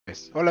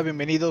Hola,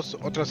 bienvenidos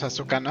otros a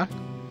su canal,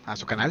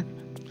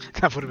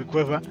 la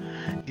Furbicueva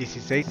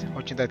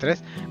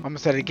 1683.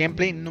 Vamos a hacer el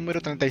gameplay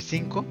número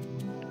 35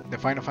 de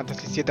Final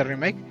Fantasy VII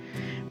Remake,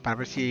 para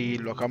ver si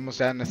lo acabamos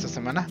ya en esta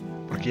semana,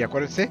 porque ya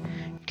acuérdense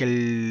que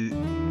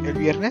el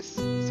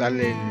viernes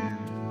sale el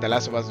The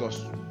Last of Us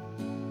 2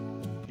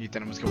 y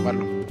tenemos que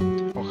jugarlo.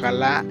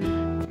 Ojalá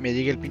me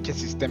llegue el pinche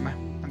sistema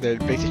del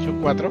PlayStation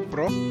 4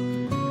 Pro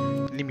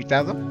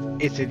limitado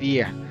ese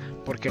día,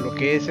 porque lo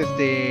que es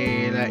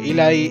la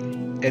Eli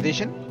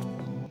Edition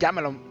ya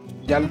lo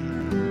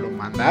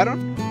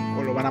mandaron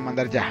o lo van a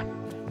mandar ya,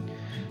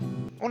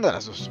 una de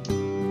las dos.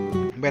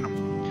 Bueno,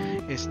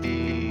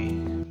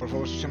 por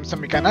favor, suscríbanse a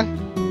mi canal,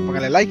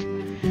 pónganle like,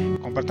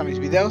 compartan mis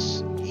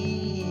videos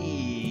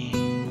y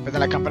den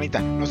la campanita,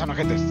 no sean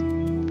ojetes.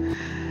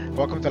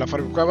 Welcome to la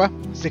Furbicueva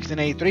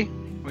 1683.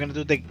 We're gonna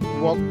do the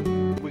walk.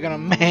 We're gonna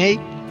make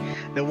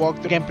the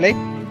walk to gameplay.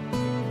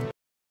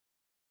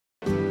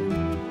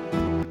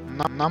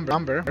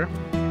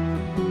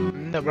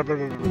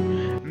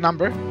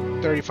 Number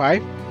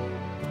 35.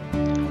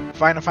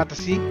 Final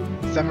Fantasy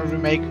VII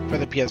Remake for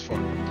the PS4.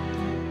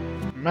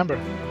 Remember,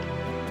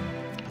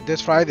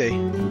 this Friday.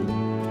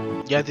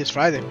 Yeah, this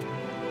Friday.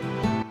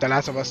 The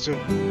Last of Us 2.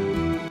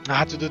 I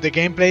had to do the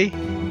gameplay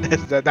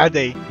that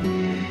day.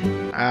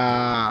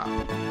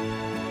 I'm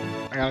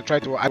gonna try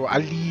to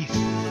at least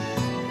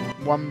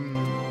one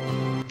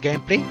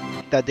gameplay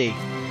that day.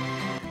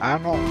 I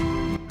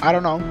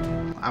don't know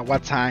at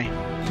what time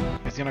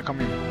it's gonna come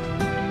in.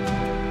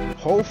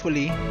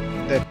 Hopefully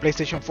the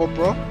PlayStation 4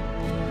 Pro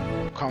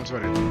comes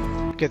with it,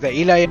 because the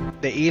Eli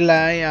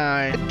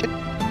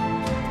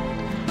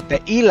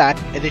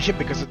edition,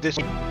 because of this,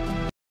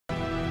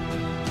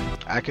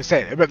 I can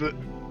say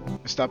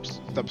stop,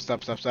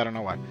 I don't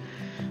know why.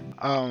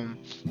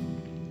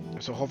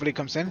 So hopefully it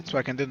comes in so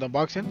I can do the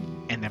unboxing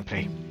and then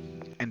play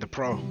in the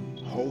Pro,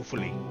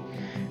 hopefully.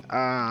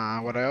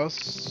 What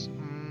else?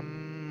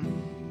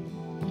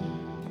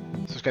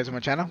 Subscribe to my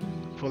channel,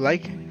 full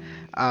like,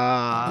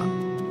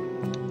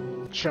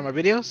 share my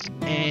videos,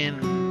 and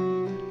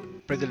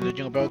press the little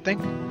jingle bell thing,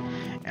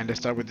 and let's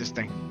start with this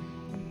thing.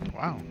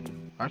 Wow,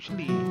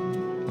 actually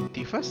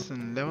Tifa's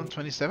in level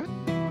 27?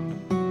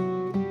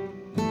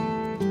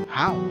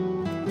 How?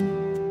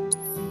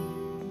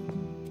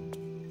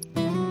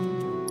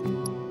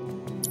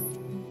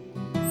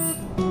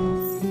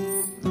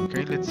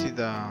 Okay, let's see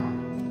the...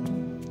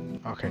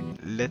 Okay,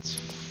 let's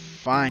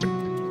find...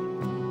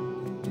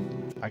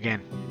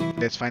 Again,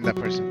 let's find that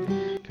person,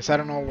 because I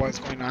don't know what's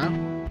going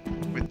on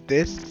with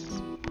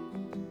this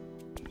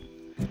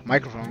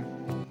microphone.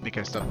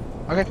 Because stuff.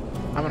 Okay,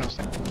 vámonos.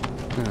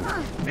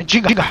 En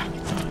chinga.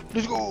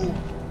 Let's go.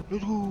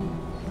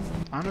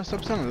 Ah, no,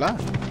 stop saying a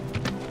lot.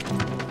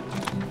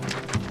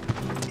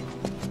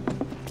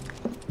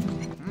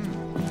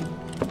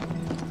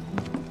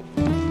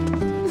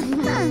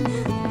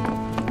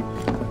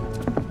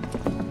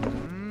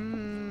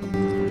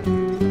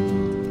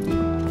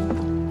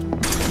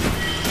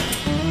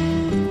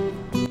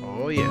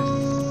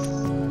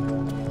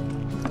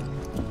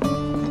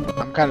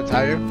 I'm kind of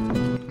tired.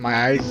 My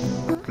eyes,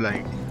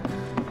 like,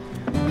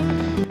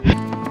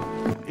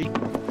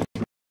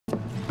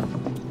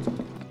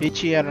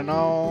 itchy. I don't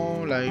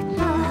know, like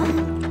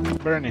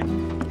burning.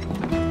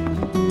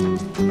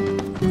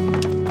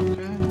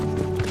 Okay.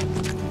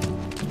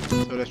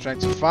 So let's try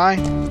to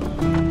find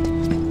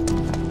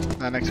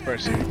the next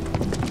person.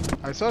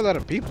 I saw a lot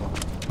of people.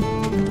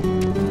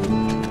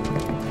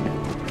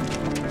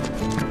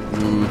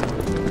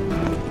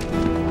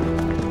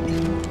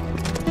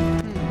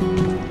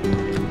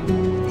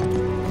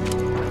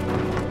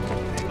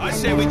 I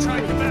say we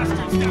track the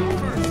bastards down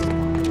first.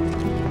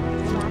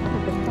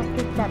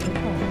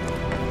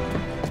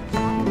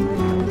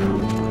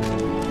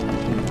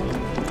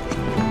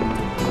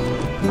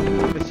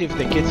 Let's see if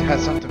the kids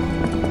has something.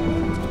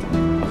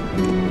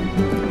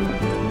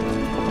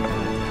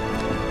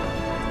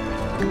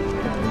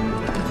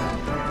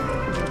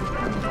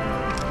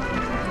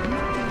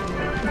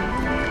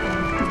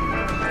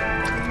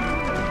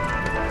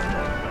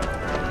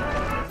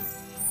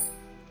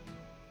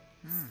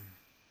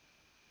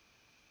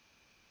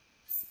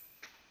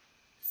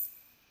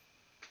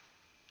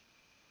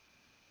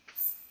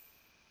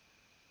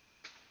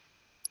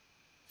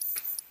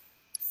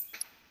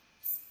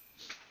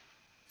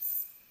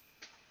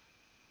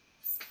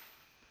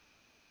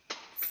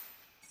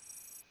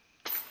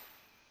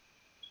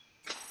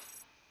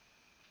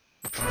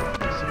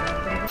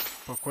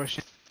 For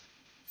question.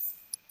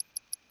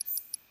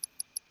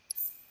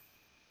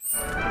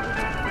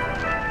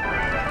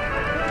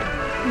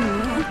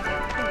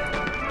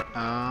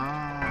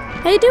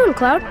 How you doing,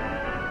 Cloud?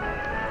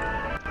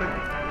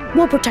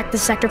 We'll protect the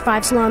Sector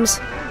 5 slums.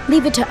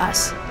 Leave it to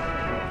us.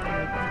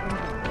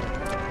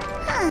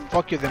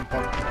 Fuck you then,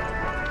 punk.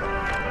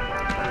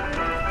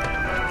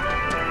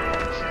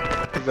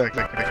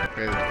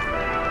 Exactly.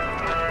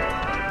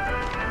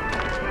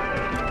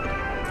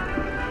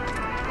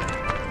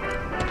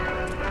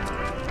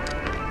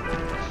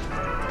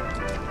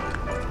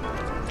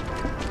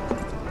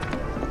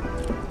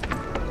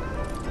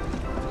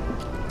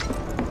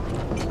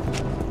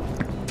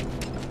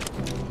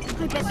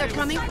 Bet they're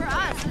coming for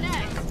us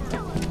next.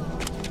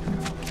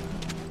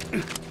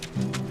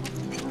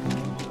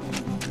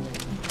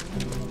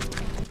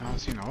 I don't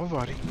see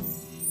nobody.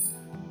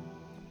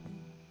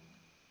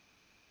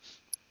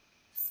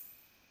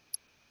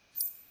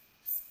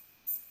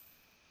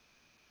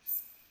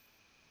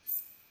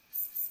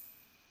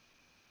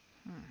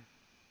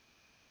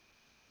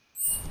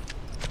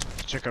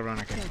 Check around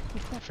again.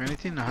 If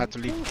anything, I had to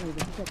leave.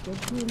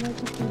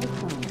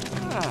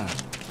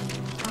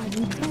 Are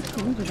you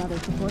testing with other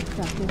support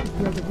structures to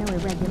field with no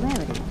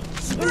irregularity?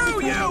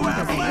 Screw you,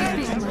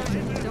 Avalanche!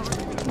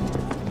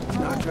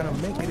 Not gonna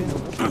make it in.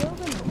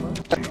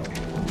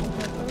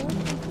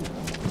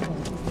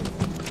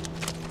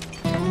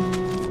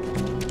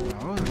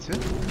 Oh, that's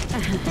it.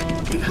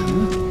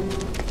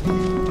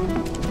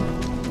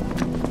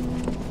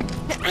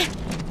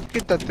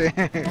 Quítate.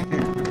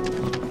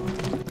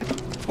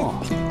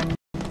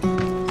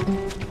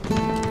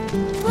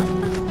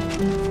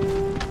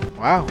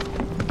 Wow.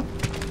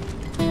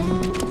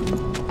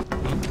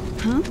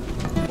 Huh?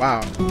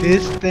 Wow,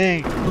 this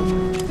thing.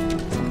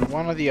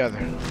 One or the other.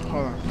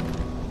 Hold on.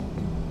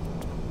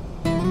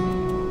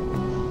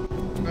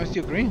 No, it's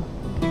still green.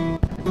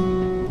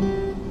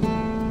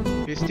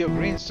 It's still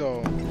green,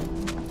 so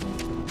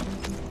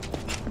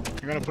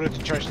you're gonna put it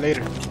to charge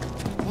later.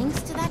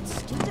 Thanks to that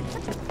stupid...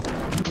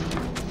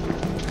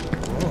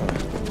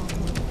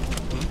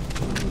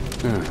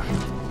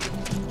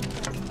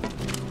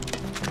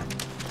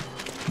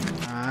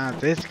 Ah,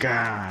 this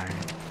guy.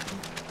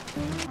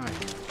 Alright.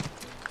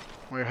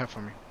 What do you have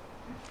for me?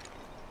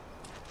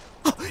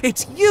 Oh,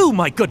 it's you,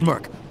 my good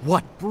Merc!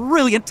 What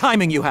brilliant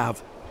timing you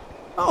have!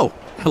 Oh,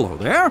 hello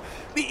there.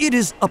 It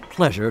is a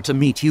pleasure to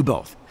meet you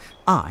both.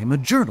 I'm a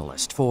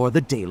journalist for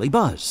the Daily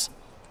Buzz.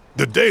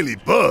 The Daily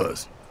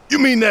Buzz? You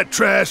mean that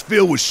trash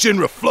filled with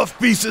Shinra fluff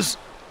pieces?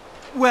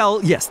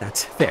 Well, yes,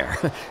 that's fair.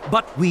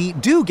 But we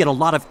do get a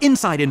lot of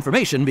inside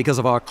information because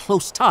of our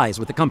close ties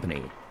with the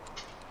company.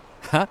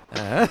 Huh?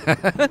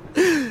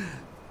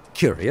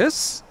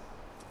 Curious?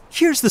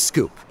 Here's the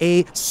scoop.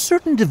 A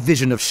certain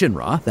division of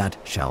Shinra, that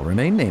shall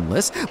remain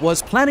nameless,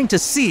 was planning to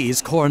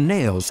seize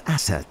Corneo's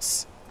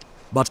assets.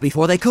 But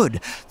before they could,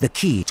 the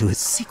key to his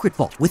secret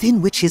vault,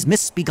 within which his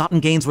misbegotten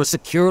gains were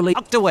securely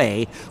tucked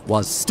away,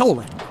 was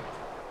stolen.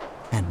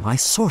 And my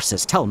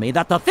sources tell me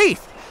that the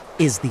thief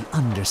is the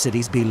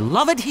Undercity's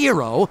beloved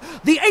hero,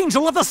 the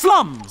Angel of the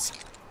Slums!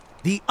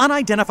 The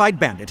unidentified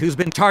bandit who's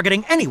been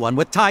targeting anyone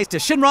with ties to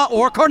Shinra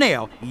or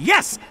Corneo.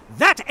 Yes,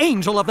 that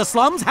Angel of the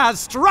Slums has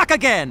struck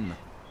again!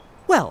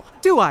 Well,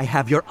 do I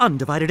have your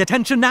undivided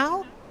attention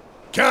now?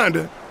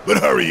 Kinda, but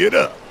hurry it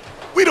up.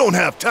 We don't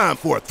have time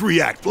for a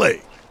 3-act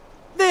play.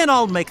 Then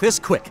I'll make this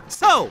quick.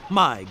 So,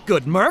 my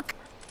good Merc,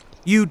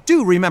 you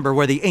do remember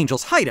where the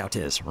Angel's hideout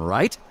is,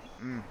 right?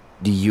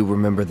 Do you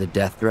remember the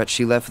death threat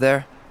she left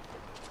there?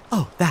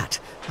 Oh, that.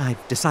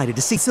 I've decided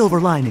to see silver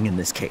lining in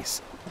this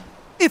case.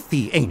 If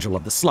the Angel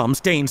of the Slums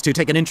deigns to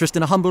take an interest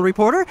in a humble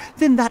reporter,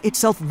 then that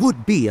itself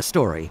would be a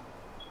story.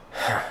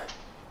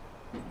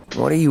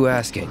 What are you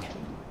asking?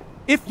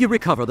 If you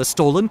recover the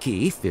stolen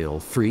key, feel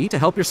free to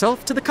help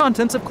yourself to the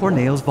contents of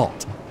Corneo's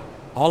vault.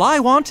 All I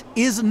want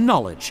is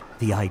knowledge,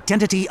 the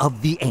identity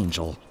of the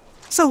Angel.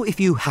 So if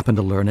you happen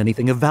to learn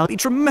anything of value, I'd be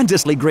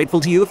tremendously grateful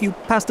to you if you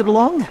passed it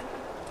along.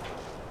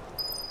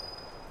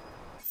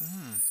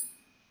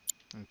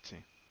 Let's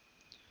see.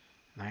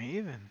 Not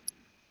even.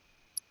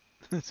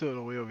 So all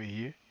the way over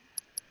here.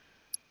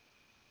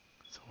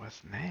 So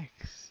what's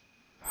next?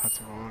 Have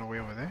to go all the way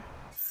over there?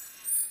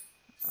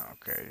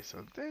 Okay,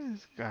 so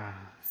this guy.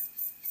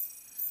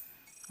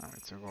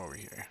 Alright, so go over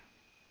here.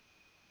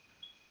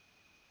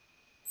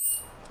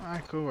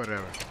 Alright, cool,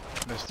 whatever.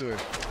 Let's do it.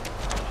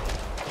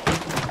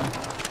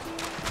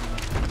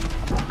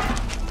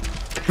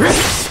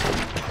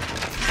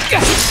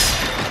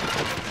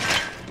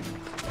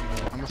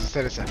 Vamos a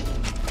hacer esa.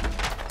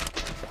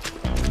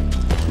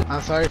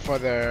 I'm sorry for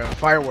the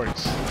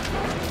fireworks.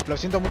 Lo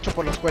siento mucho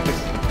por los cohetes.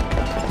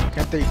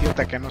 Gente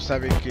idiota que no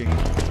sabe que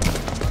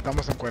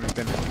estamos en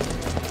cuarentena.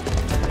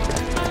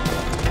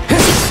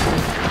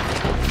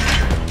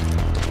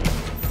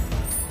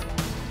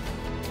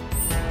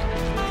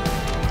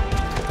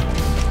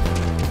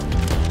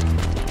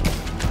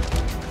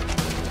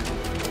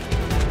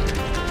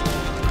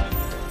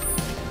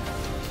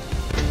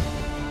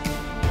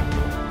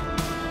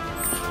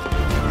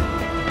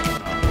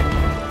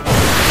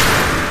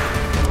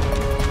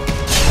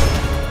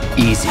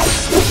 Easy.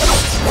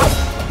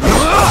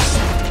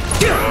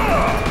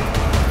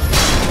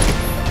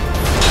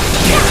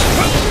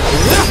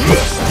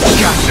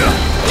 Gotcha!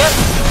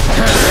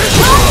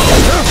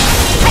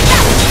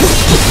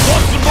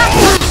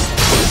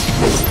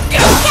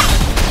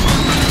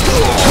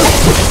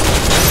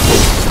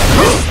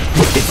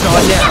 It's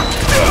on now.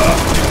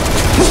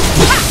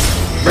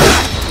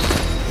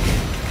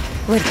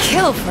 Would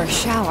kill for a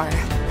shower.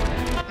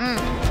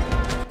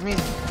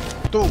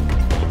 Tú.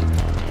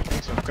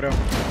 Eso creo.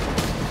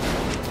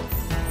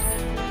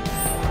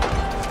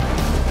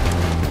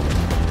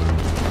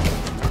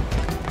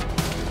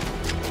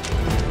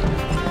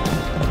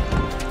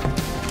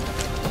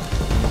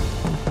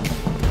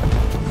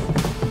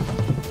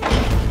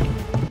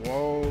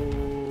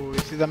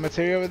 What's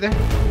area over there?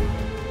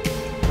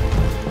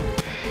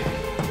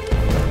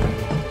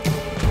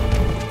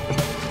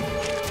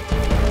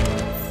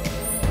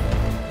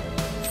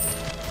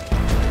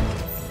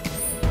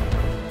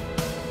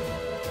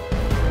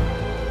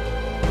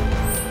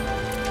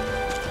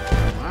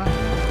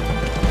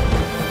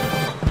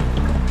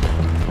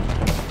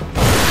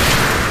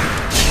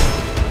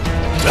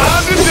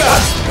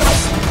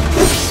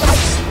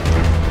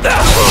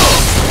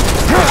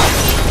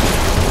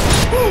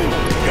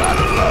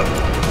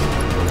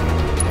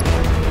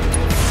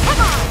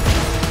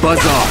 Buzz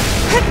off.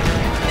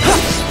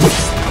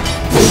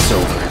 It's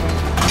over.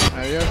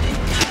 There you go.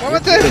 What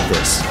was Look it? at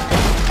this.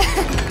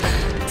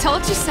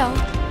 Told you so.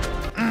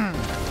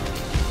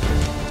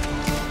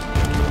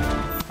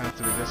 Have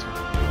to be this one.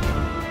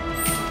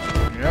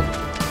 Yep.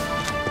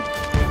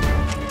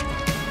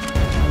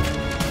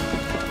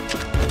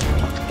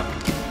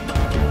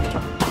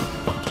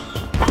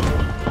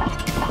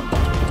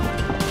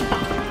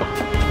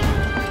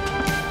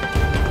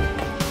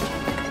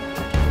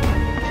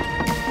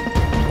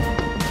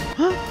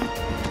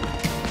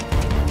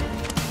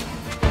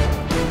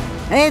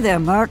 Hey there,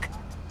 Merc.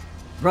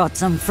 Brought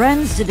some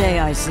friends today,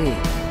 I see.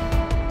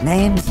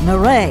 Name's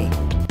Murray.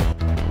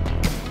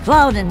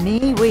 Cloud and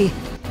me,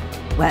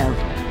 well,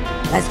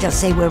 let's just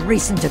say we're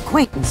recent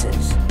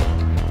acquaintances.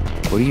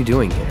 What are you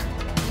doing here?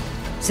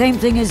 Same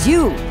thing as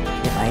you,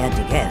 if I had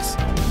to guess.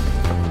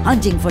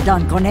 Hunting for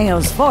Don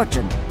Corneo's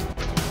fortune.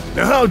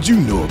 Now, how'd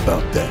you know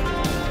about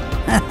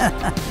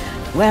that?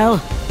 Well,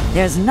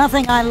 there's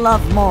nothing I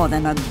love more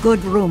than a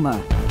good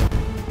rumor.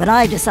 But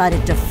I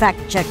decided to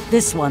fact-check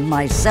this one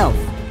myself.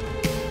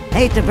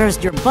 Hate to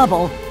burst your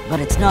bubble, but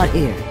it's not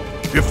here.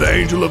 If the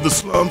angel of the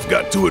slums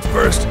got to it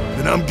first,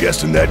 then I'm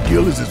guessing that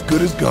guild is as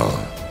good as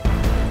gone.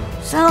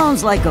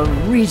 Sounds like a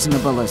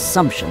reasonable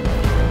assumption.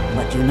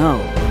 But you know,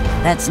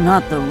 that's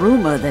not the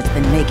rumor that's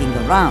been making the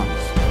rounds.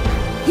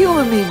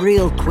 Humor me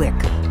real quick.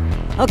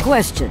 A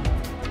question.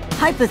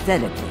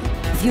 Hypothetically,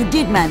 if you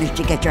did manage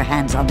to get your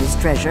hands on this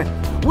treasure,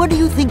 what do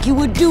you think you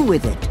would do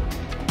with it?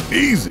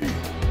 Easy.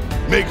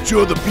 Make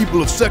sure the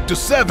people of Sector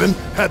 7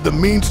 had the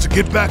means to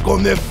get back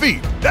on their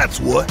feet. That's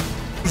what.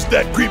 Use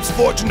that creep's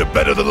fortune to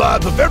better the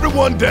lives of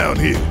everyone down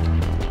here.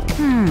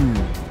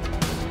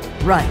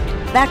 Right.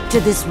 Back to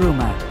this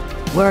rumor.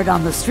 Word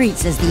on the street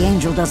says the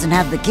angel doesn't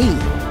have the key.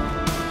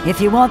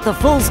 If you want the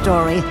full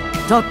story,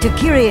 talk to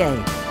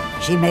Kyrie.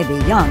 She may be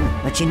young,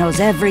 but she knows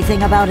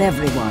everything about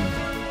everyone.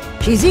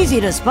 She's easy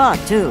to spot,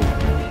 too.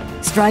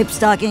 Striped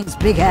stockings,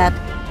 big hat.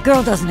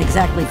 Girl doesn't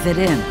exactly fit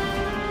in.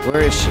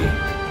 Where is she?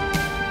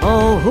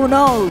 Oh, who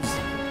knows?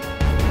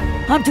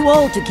 I'm too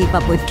old to keep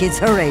up with kids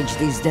her age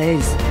these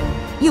days.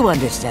 You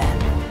understand.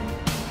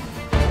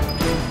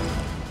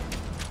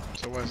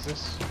 So what's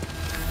this?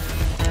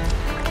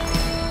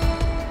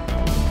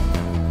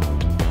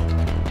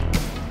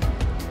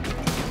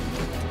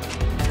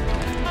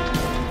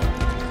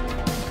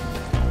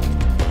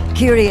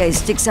 Kyrie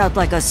sticks out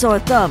like a sore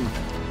thumb.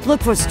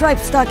 Look for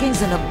striped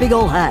stockings and a big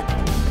old hat.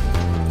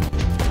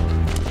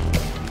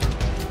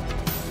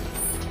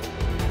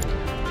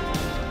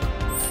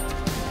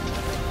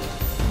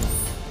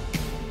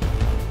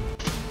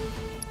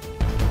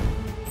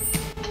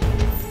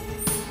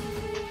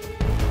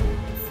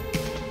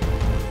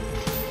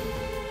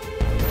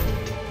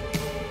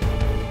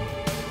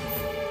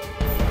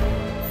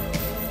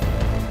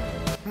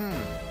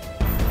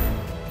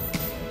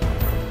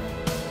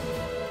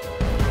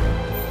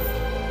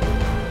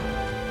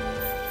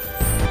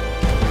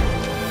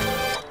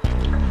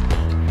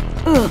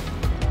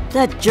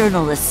 That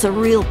journalist's a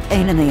real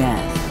pain in the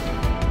ass.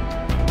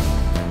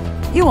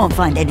 You won't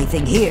find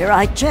anything here,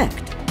 I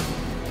checked.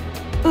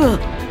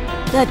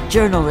 That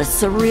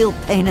journalist's a real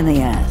pain in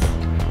the ass.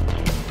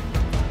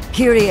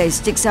 Kyrie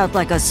sticks out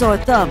like a sore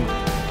thumb.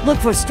 Look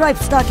for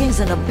striped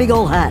stockings and a big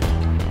old hat.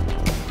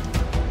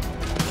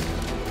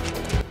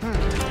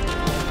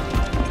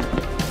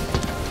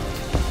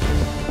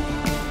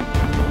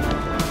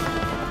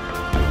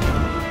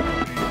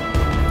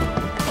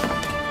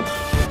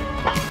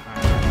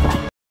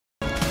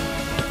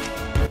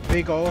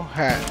 Big old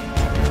hat.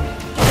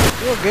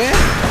 You okay?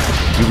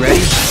 You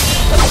ready?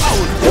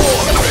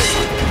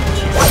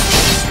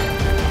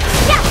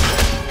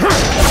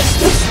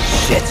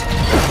 Shit.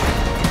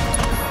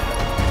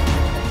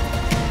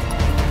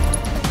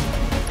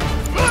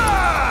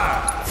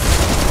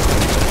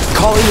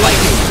 Calling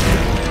lightning.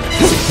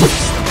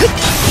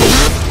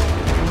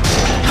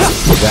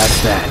 That's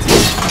that.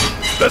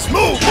 Let's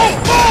move! Move!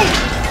 Move!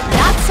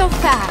 Not so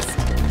fast.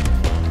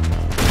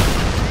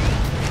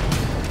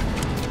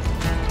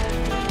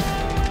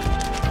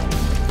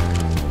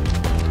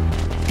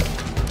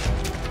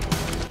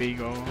 Big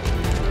old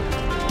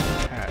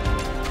hat.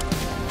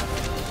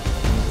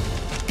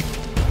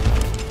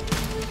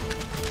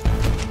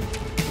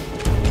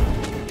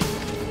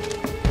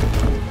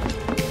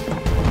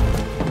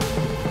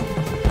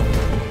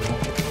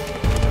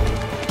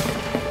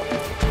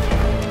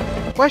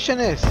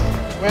 Question is,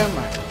 where am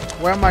I?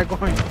 Where am I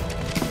going?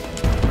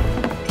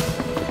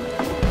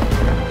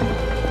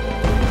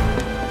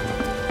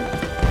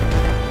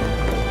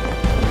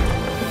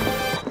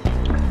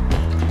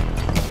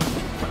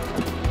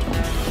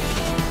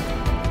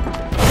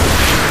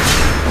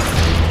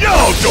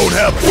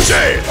 have a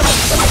chance!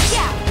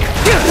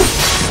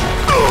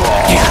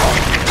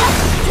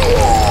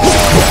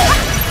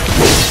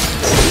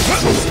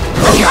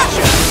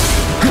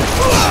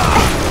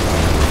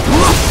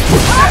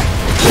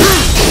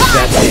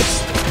 That's it.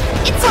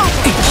 It's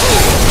over.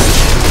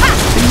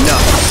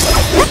 Enough.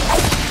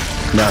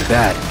 Not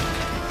bad.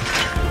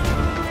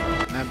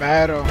 Not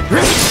bad, oh.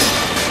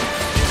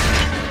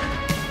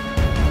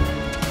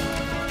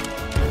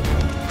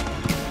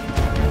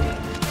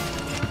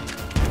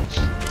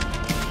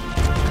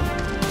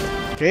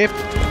 Qué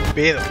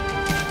pedo.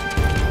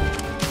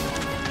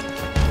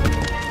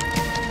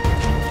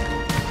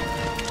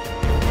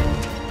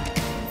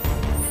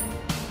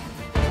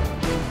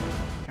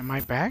 Am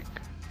I back?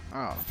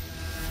 Oh,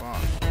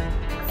 fuck.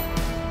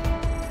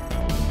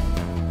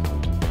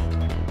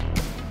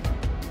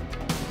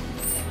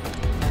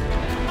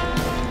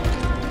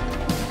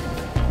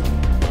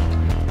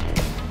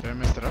 Did I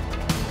mess it up?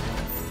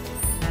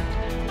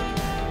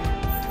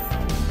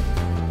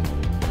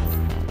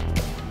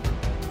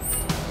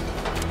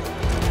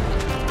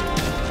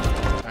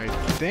 I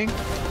think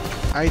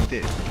I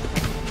did.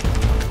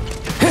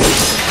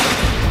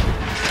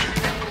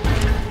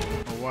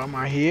 Why am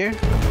I here?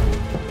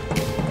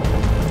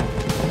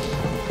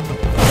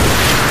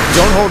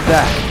 Don't hold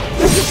back.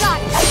 You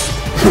got it.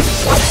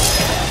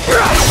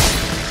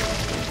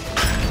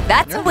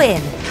 That's a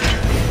win.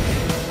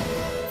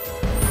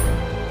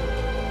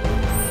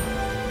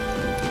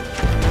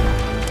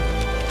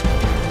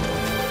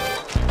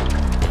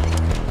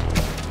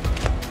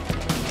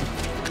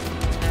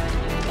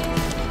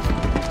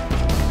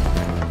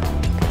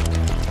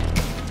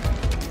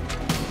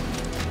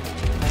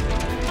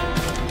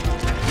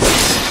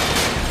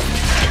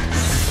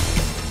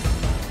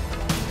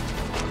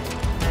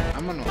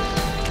 Vámonos.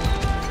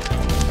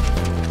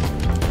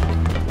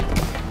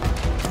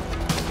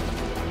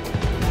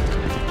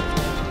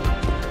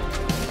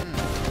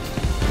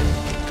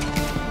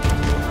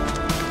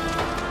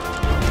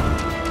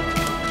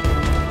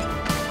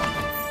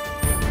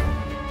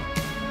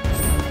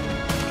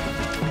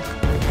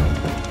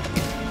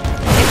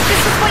 If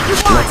this is what you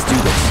want. Let's do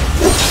this.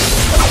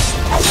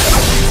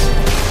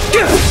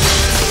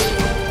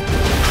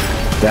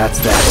 That's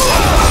that.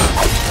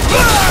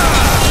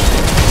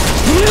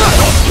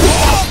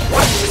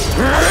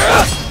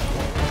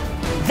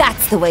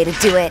 That's the way to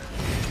do it.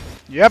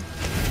 Yep.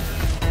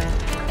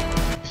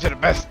 You're the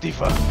best,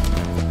 Tifa.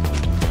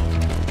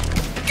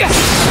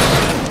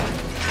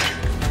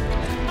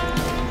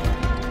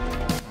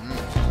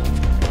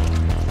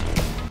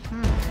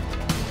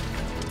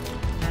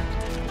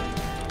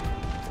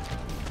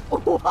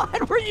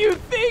 What were you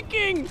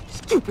thinking?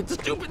 Stupid,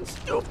 stupid,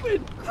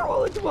 stupid!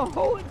 Crawl into a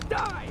hole and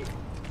die!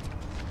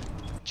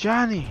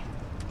 Johnny.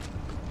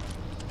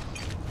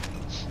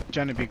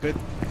 Johnny, be good.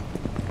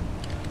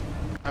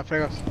 Ah,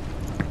 fregos.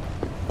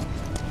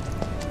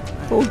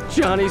 Oh,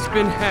 Johnny's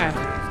been had.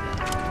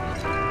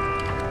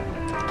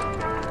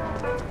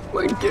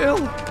 Miguel!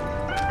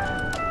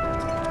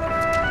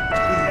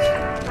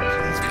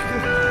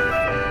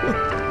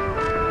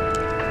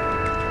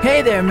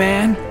 Hey there,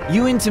 man.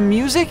 You into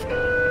music?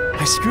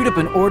 I screwed up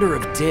an order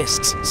of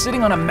discs,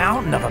 sitting on a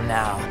mountain of them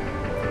now.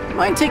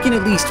 Mind taking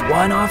at least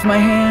one off my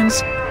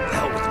hands?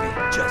 Hell with me.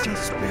 Just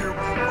spare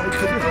my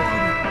wife and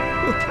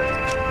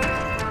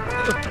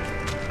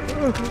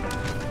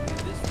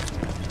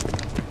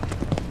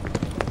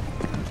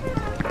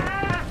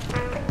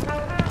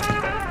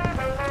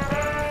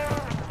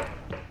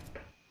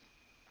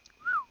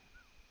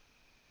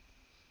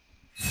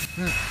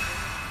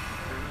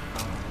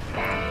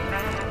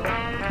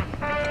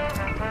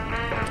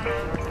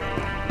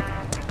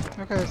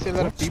Okay, I see a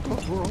lot of people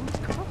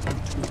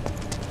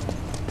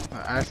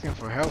asking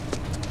for help.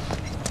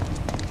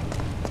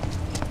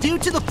 Due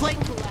to the plate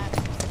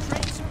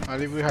collapse, I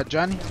believe we had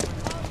Johnny.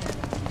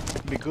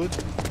 Be good.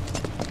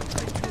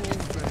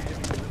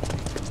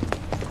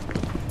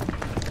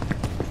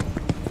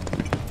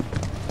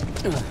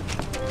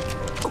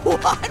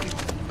 What?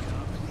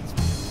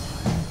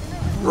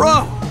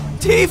 Bro!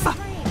 Tifa!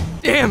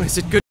 Damn, is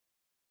it good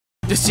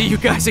to see you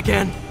guys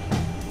again?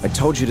 I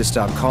told you to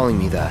stop calling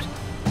me that.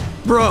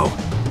 Bro,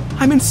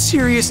 I'm in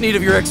serious need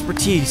of your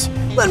expertise.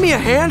 Lend me a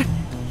hand?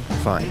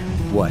 Fine.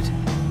 What?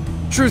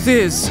 Truth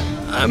is,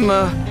 I'm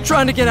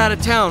trying to get out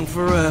of town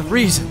for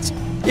reasons.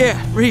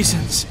 Yeah,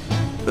 reasons.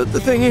 But the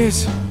thing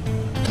is,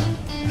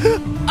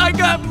 I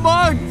got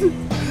mugged.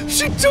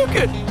 She took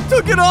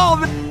it all.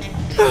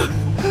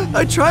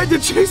 I tried to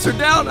chase her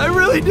down, I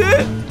really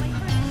did.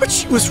 But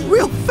she was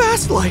real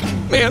fast-like.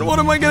 Man, what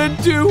am I gonna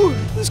do?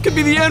 This could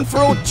be the end for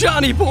old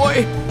Johnny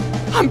boy.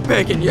 I'm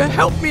begging you,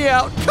 help me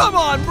out. Come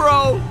on,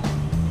 bro.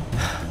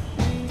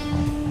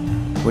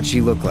 What'd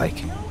she look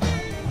like?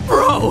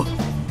 Bro!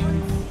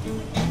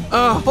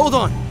 Hold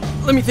on.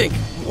 Let me think.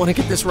 I want to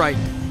get this right.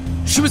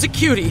 She was a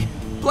cutie.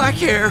 Black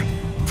hair.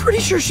 Pretty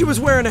sure she was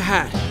wearing a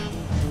hat.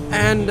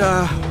 And,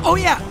 oh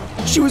yeah!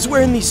 She was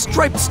wearing these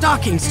striped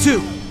stockings,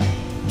 too.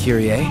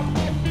 Kyrie?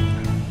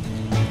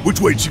 Which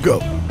way'd she go?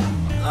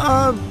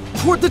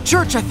 Toward the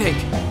church, I think.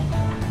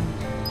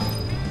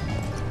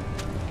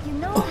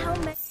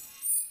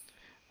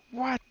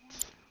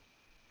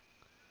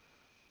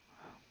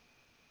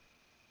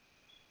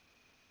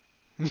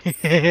 2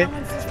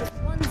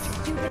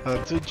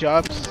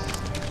 jobs.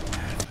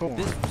 4.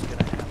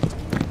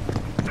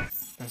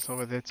 That's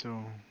over there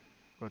to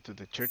go to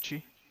the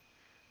churchy.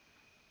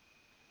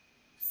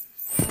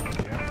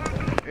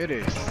 Yeah, it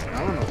is.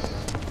 Vámonos.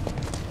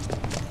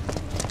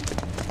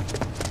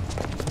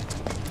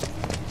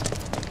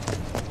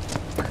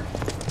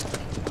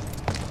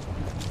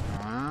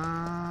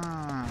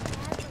 Ah,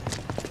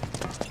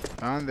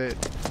 found it.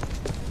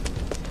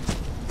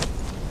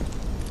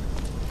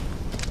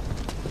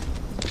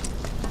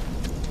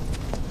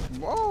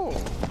 Whoa,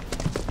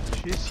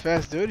 she's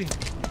fast duty.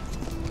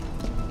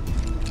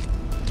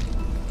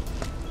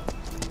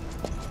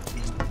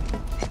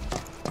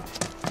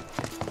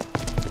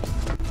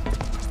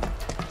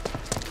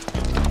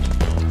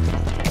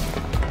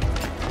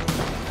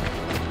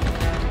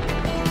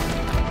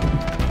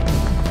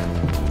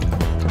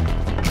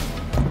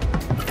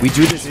 We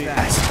do this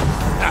fast.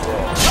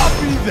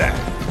 Copy that.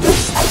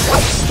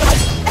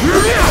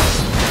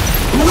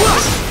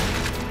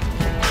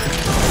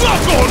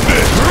 Fuck on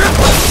this.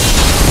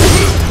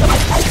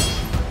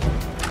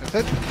 That's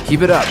it.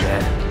 Keep it up,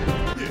 man.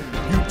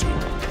 Yeah, you too.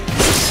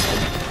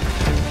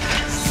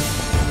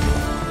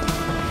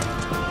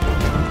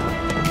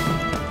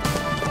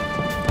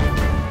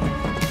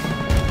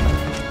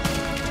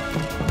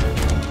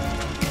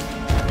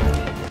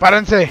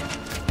 Párense.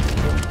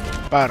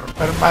 Para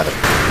romper madre.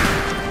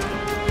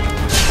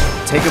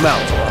 Take him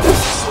out.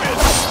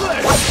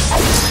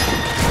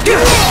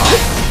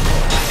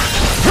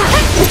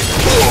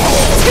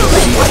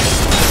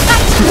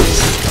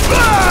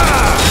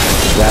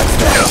 That's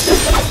that.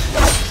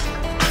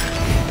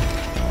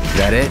 Is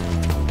that it?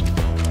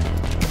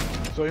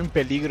 Soy un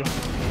peligro.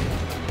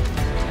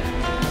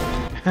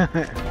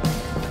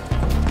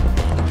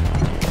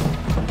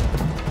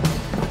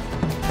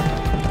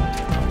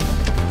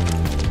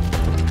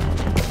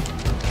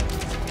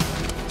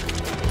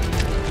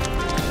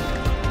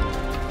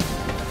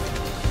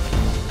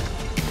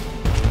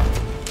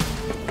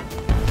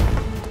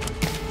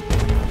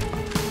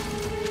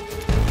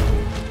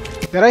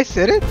 Did I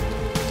set it?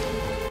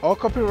 All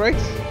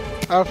copyrights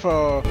are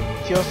for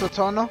Tioso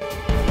Tono,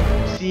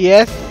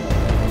 CS,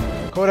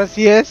 Coda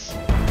CS,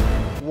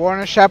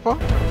 Warner Chappell,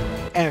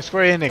 and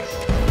Square Enix.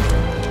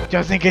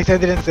 Just in case I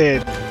didn't say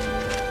it.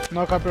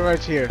 No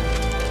copyrights here.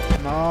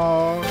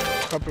 No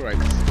copyrights.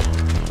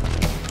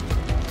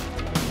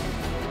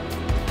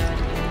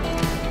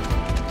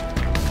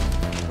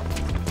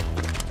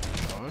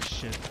 Oh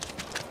shit.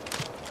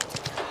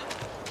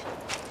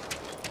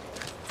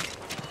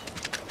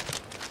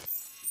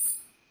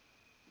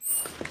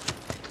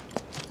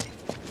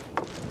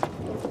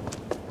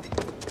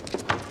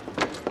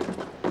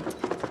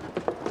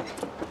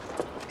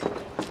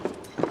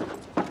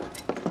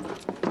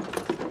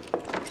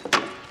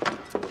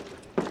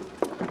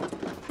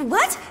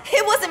 What?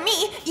 It wasn't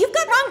me. You've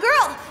got wrong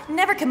girl.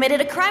 Never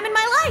committed a crime in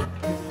my life.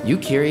 You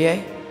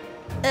Kyrie?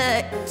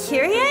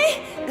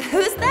 Kyrie?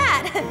 Who's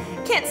that?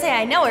 Can't say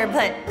I know her,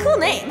 but cool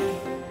name.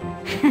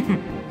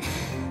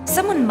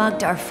 Someone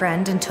mugged our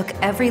friend and took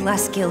every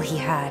last skill he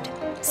had.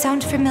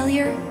 Sound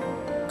familiar?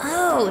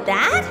 Oh,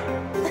 that?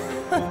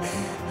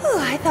 Whew,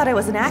 I thought I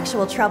was in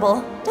actual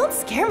trouble. Don't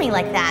scare me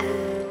like that.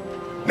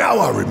 Now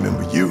I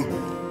remember you.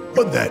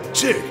 You're that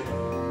chick.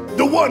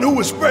 The one who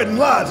was spreading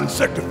lies in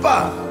Sector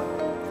 5.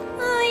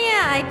 Oh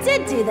yeah, I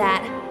did do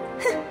that.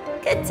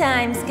 Good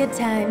times, good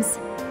times.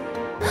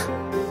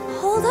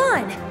 Hold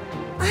on.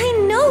 I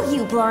know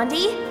you,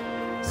 Blondie.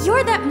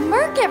 You're that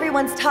merc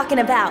everyone's talking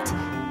about.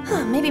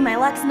 Maybe my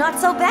luck's not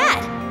so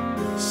bad.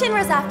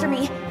 Shinra's after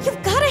me.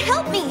 You've gotta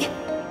help me.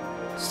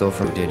 Stole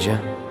from did ya?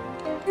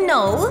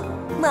 No.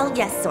 Well,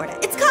 yes, sorta.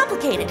 It's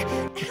complicated.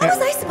 How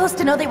was I supposed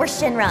to know they were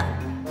Shinra?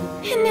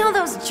 And now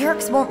those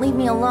jerks won't leave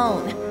me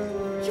alone.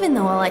 Even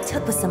though all I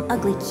took was some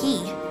ugly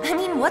key. I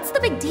mean, what's the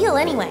big deal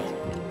anyway?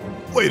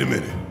 Wait a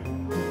minute.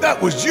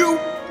 That was you?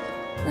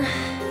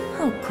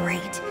 Oh,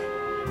 great.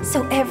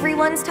 So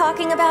everyone's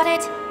talking about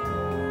it?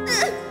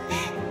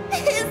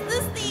 Is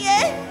this the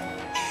end?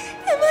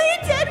 Am I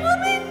a dead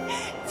woman?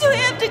 Do I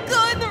have to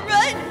go in the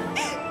rut?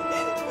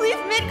 Leave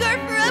Midgard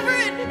forever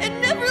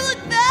and never look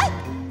back?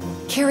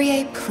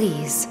 Kyrie,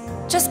 please.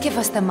 Just give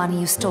us the money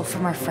you stole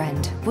from our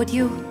friend, would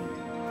you?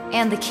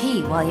 And the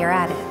key while you're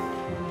at it.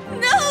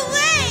 No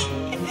way!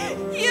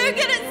 You're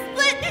gonna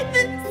split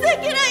the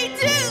second I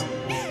do!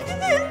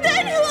 And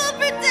then who will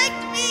protect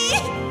me?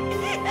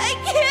 I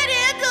can't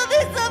handle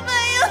this on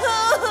my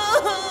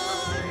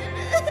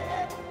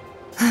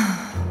own!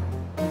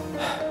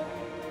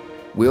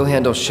 We'll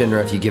handle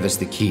Shinra if you give us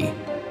the key.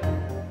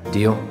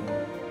 Deal?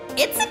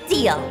 It's a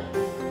deal!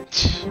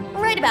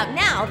 Right about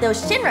now,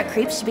 those Shinra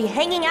creeps should be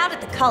hanging out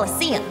at the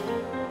Coliseum.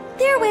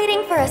 They're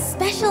waiting for a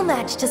special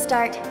match to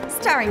start,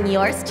 starring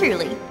yours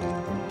truly.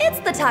 It's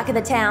the talk of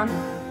the town.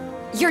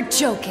 You're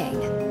joking.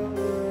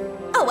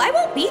 Oh, I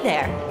won't be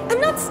there. I'm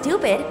not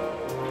stupid.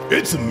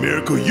 It's a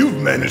miracle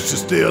you've managed to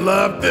stay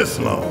alive this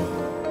long.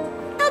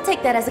 I'll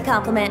take that as a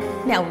compliment.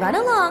 Now run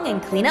along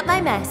and clean up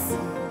my mess.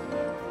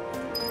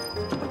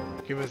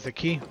 Give us the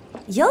key.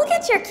 You'll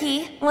get your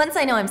key once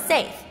I know I'm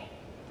safe.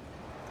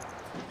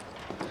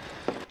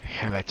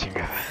 A la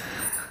chingada.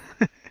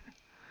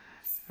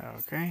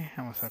 Ok,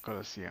 vamos a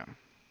Colosseum.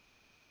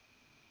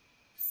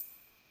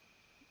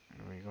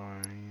 We're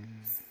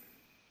going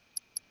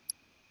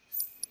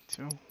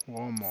to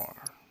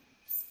Walmart.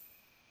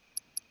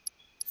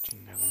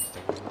 Chingada, ¿dónde está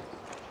Walmart?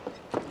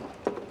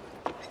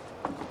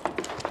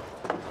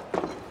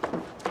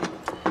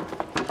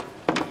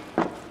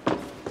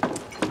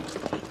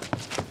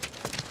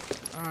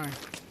 Ay.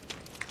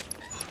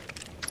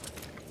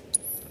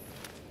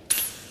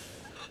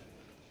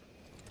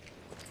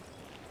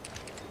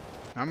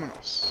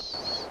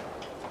 Vámonos.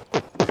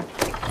 Come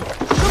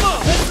on,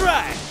 let's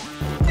ride!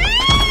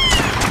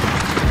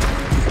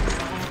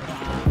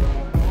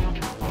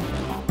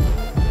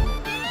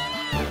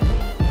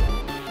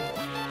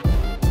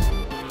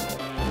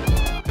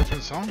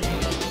 Different song.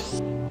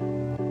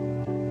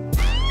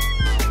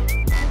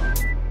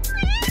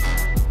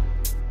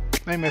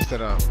 I messed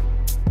it up.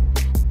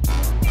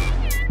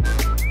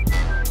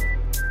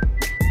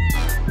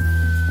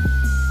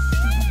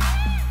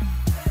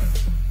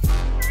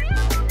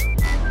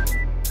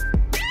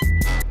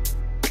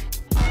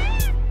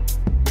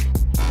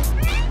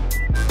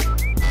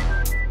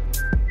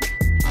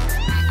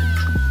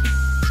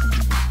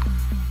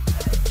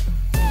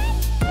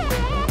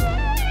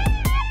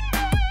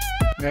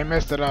 I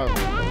messed it up.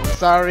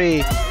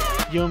 Sorry,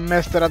 you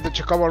messed it up. The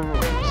Chocobo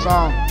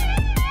song.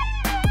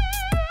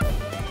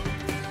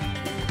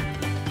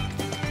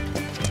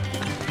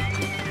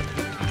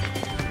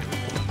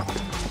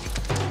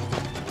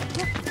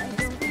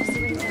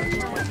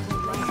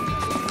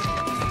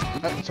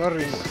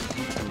 Sorry.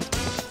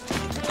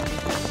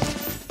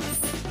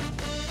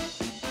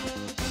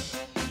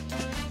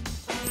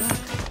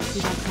 See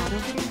that crowd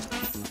over there?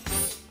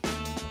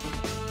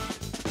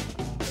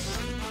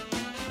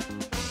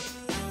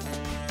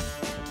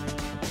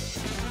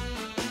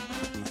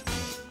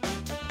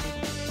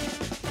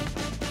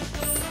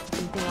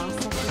 Think they're all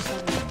set for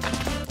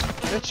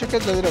service. Let's check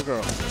out the little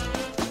girl.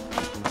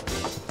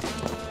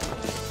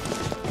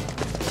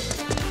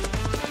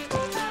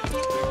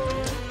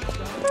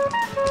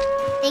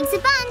 Thanks a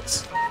bunch.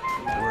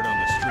 Word on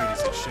the street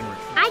is that Shinra.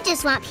 I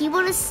just want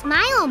people to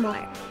smile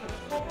more.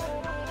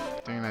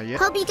 Doing that yet?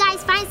 Hope you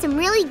guys find some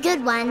really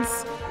good ones.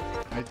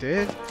 I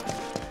did.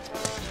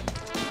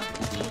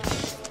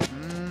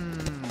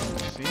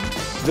 See?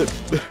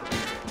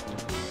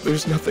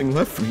 There's nothing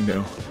left for me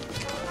now.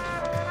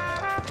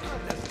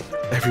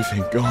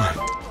 Everything gone.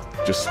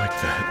 Just like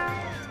that.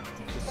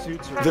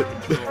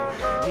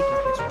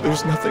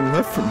 There's nothing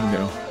left for me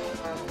now.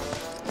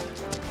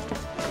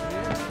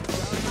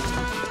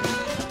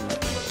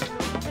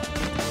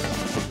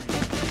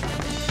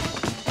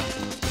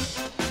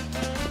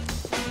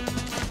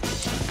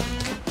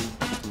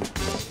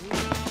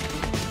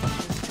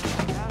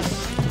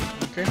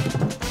 Okay.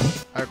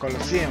 Al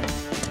Colosseum.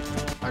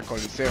 Al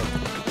Coliseo.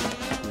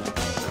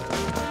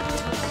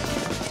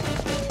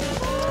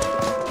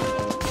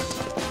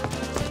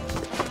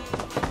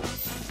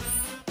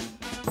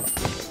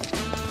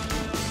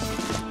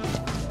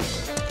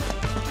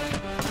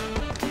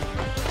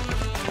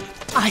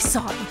 I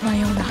saw it with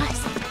my own eyes.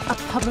 A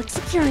public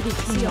security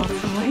seal.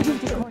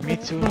 Me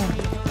too.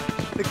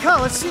 The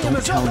Coliseum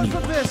is tell open me for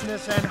what.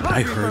 business and But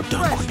I hungry heard for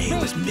Don fresh Corneo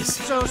meat. was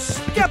missing. So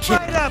step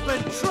right up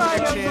and try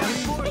to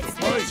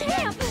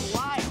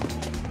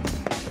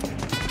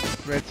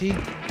Ready?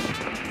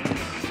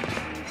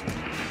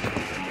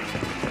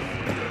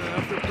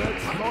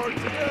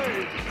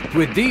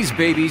 With these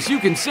babies, you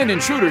can send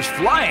intruders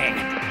flying.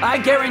 I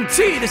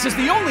guarantee this is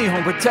the only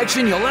home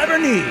protection you'll ever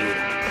need.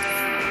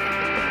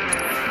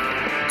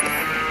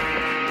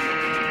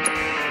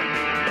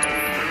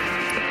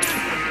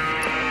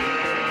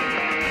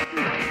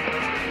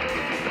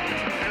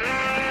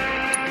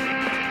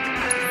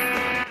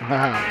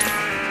 Wow.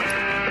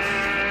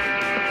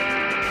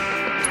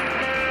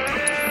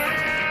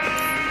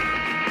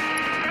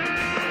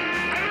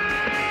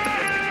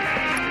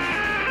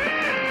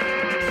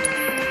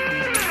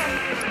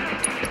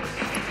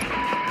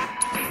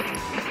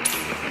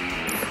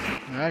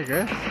 I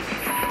guess.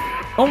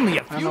 Only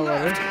a few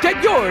left.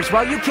 Get yours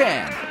while you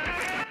can.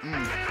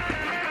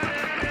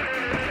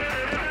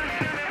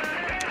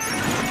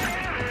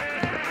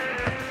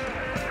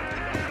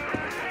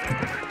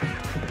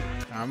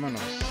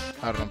 Vámonos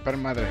a romper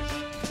madres.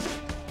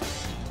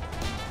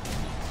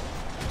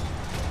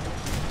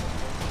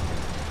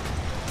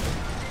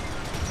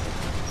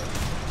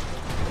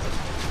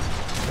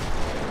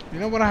 You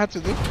know what I have to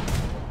do?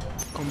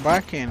 Come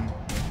back and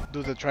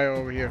do the trial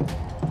over here.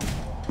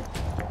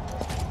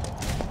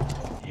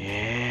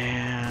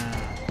 Yeah.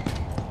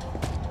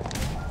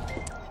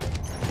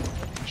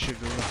 I should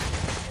do that.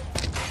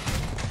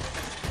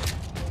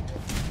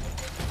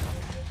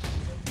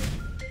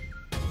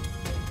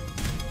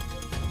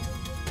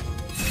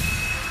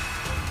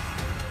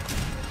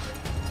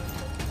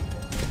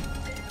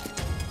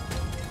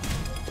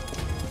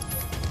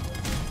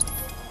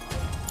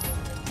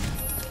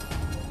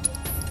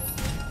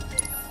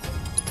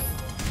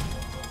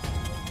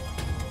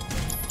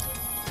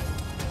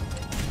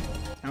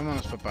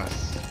 Vámonos, papás.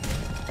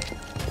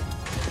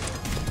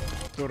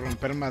 tu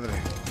romper madre.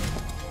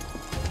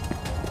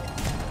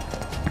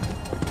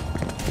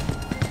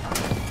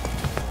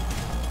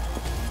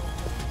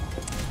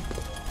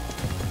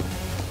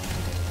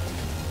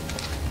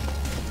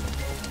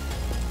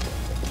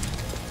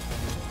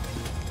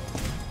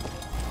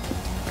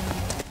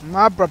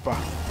 Ma papa.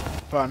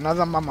 Pa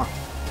nada mama.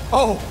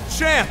 Oh,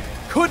 champ!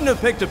 Couldn't have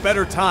picked a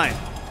better time.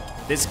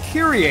 This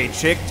Kyrie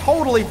chick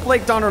totally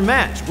flaked on her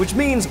match, which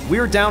means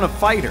we're down a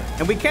fighter,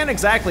 and we can't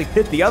exactly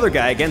pit the other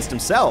guy against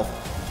himself.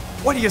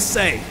 What do you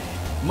say?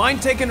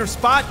 Mind taking her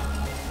spot?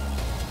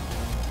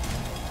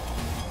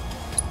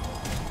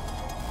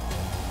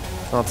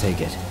 I'll take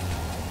it.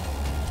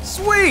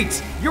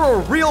 Sweet! You're a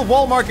real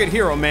wall market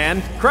hero,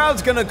 man.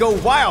 Crowd's gonna go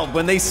wild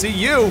when they see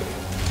you.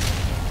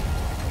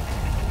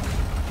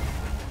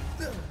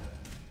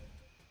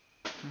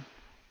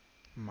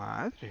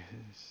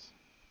 Madres.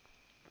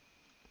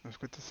 Es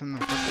que estás en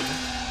el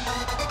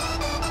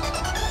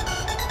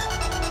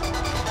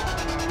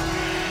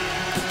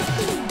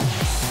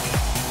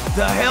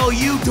The hell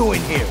you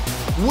doing here?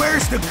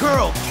 Where's the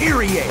girl,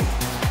 Kyrie?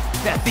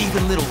 That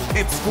thieving little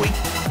pipsqueak?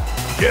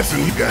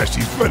 Guessing you guys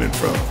she's running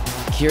from.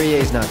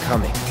 Kyrie's not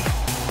coming.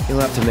 You'll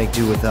have to make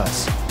do with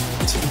us.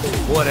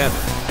 Whatever.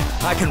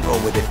 I can roll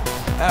with it.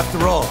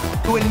 After all,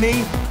 you and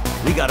me,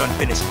 we got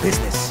unfinished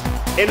business.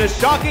 In a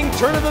shocking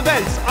turn of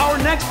events, our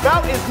next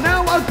bout is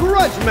now a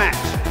grudge match.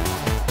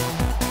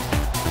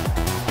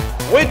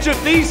 Which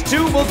of these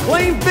two will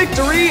claim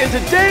victory in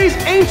today's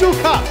Angel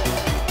Cup?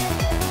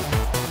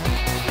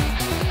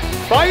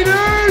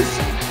 Fighters,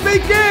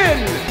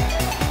 begin!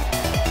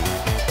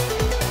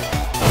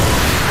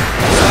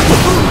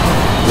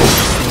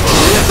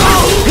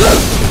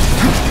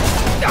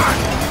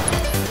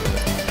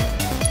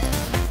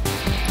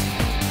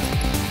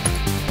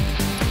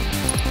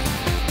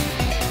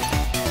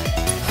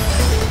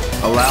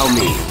 Allow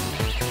me.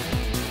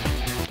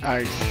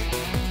 Ice.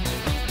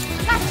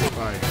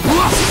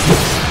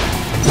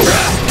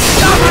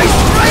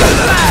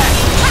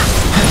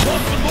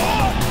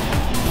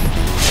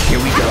 Here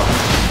we go.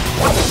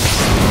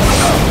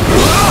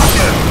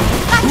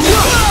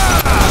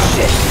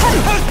 Shit.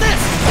 How's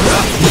this?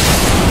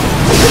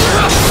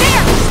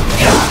 There!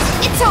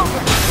 It's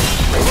over!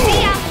 See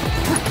ya!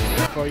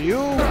 For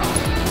you!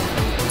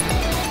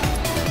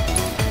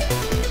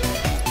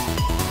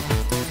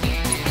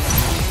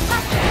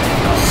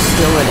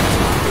 Still in it.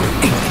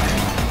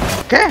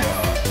 ¿Qué?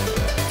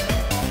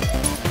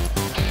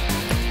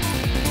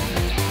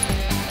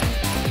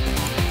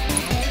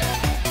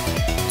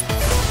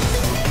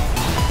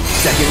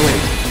 Second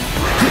wind.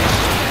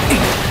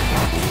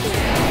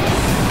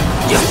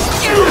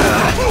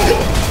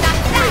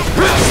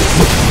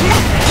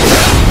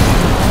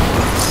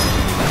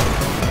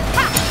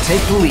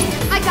 Take the lead.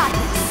 I got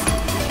this.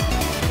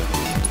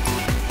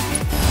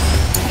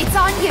 It's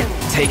on you.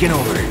 Taking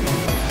over.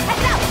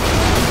 Heads up.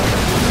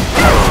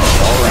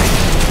 All right.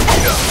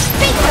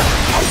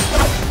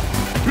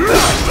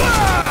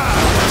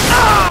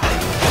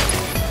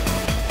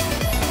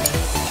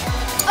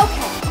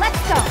 Okay,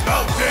 let's go.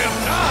 About damn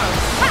time!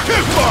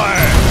 Kick my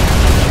ass!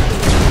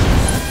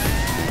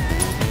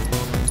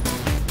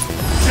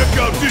 Check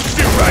out this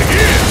shit right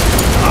here!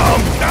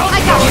 I'm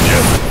counting on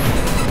you!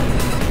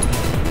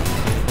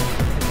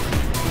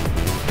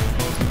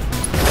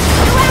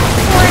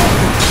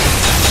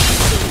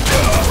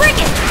 Bring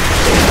it!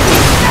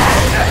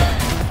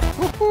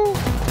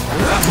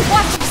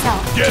 Watch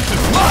yourself. Guess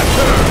it's my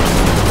turn!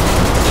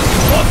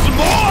 Want some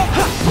more?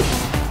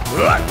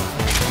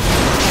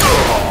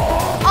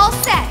 All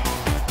set.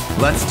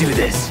 Let's do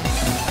this.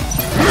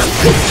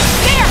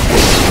 There!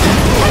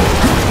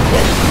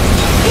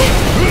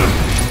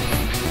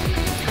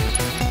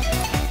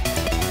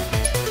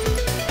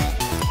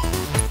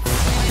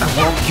 I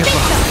won't give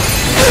up.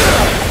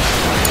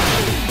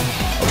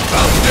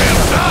 About damn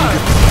time!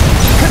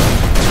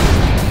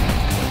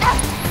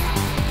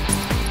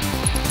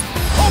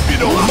 Hope you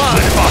don't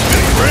mind if I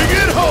can bring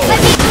it home!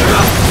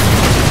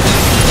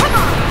 Come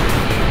on!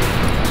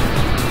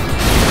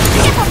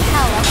 Give them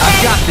hell, okay?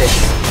 I've got this.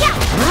 Yeah!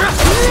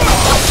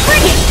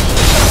 Bring it!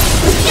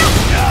 Yeah!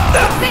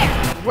 There!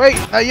 Wait,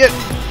 not yet.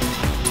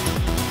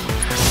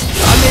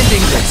 I'm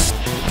ending this.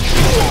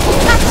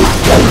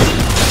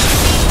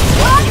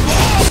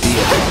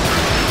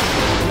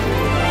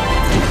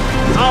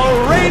 Our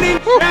reigning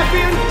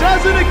champion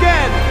does it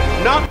again!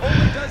 Not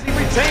only does he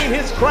retain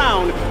his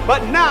crown,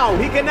 but now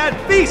he can add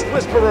Beast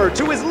Whisperer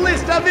to his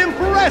list of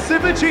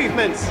impressive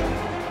achievements!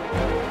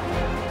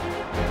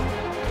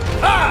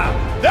 Ah!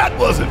 That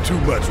wasn't too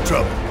much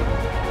trouble.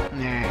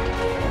 Nah.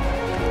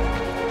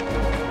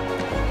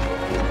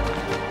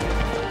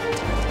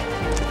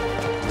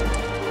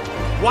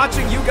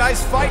 Watching you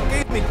guys fight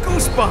gave me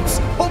goosebumps!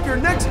 Hope your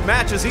next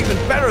match is even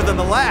better than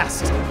the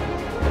last!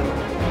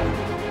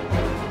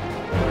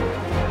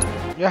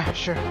 Yeah,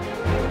 sure.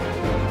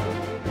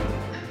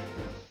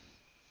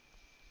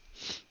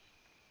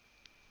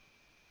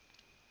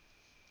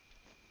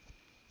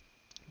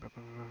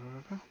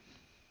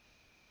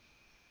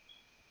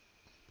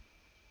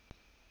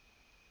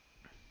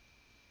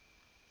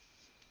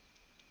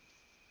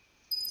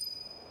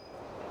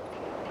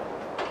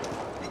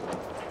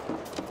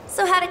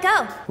 So how'd it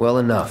go? Well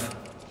enough.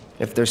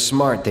 If they're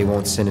smart, they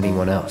won't send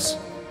anyone else.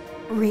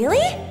 Really?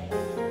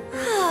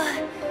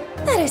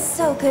 That is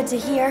so good to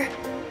hear.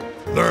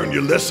 Learn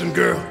your lesson,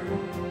 girl?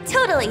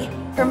 Totally.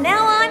 From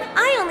now on,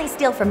 I only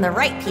steal from the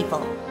right people.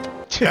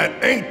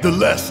 That ain't the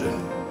lesson.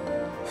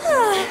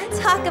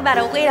 Talk about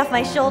a weight off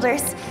my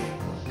shoulders.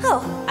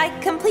 Oh, I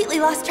completely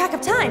lost track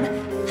of time.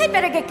 I'd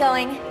better get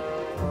going.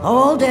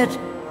 Hold it.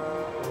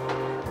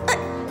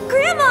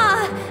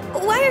 Grandma!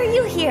 Why are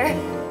you here?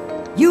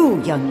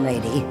 You, young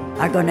lady,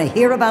 are gonna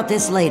hear about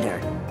this later.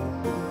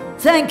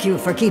 Thank you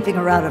for keeping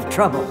her out of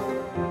trouble.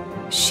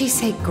 She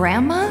say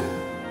Grandma?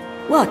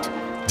 What?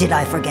 Did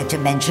I forget to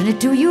mention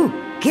it to you?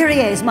 Kyrie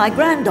is my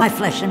granddaughter, my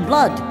flesh and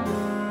blood.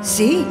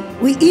 See?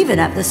 We even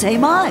have the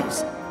same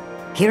eyes.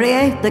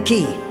 Kyrie, the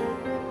key.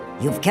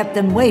 You've kept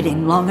them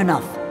waiting long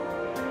enough.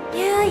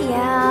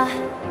 Yeah.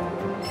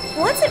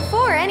 What's it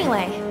for,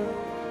 anyway?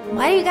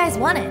 Why do you guys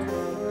want it?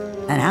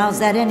 And how's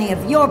that any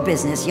of your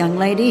business, young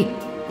lady?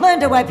 Learn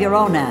to wipe your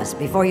own ass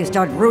before you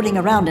start rooting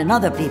around in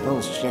other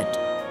people's shit.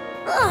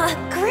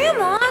 Ugh,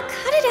 Grandma,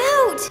 cut it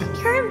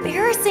out! You're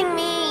embarrassing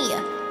me!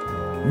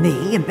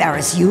 Me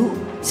embarrass you?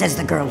 Says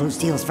the girl who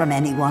steals from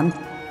anyone.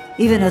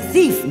 Even a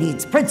thief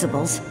needs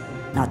principles,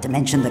 not to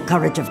mention the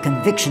courage of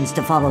convictions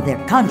to follow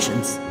their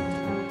conscience.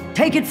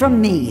 Take it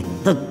from me,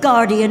 the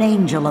guardian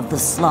angel of the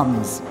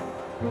slums.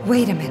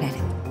 Wait a minute.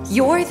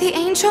 You're the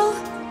angel?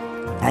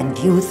 And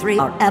you three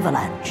are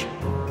Avalanche.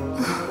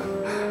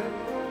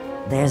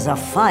 There's a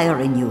fire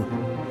in you.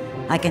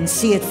 I can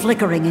see it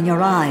flickering in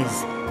your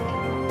eyes.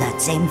 That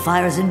same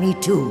fire's in me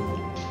too.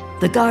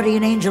 The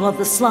guardian angel of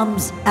the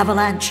slums,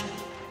 Avalanche.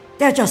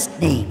 They're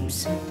just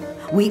names.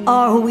 We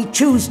are who we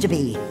choose to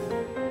be.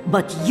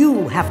 But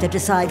you have to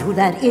decide who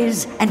that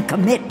is and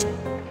commit.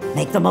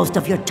 Make the most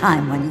of your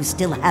time when you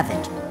still have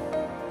it.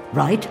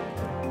 Right?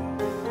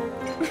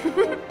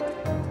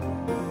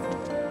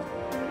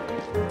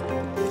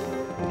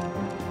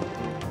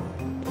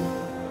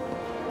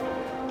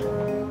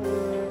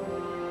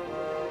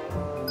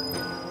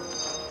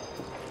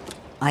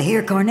 I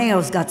hear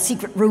Corneo's got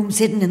secret rooms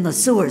hidden in the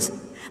sewers.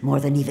 More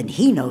than even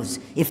he knows,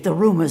 if the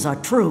rumors are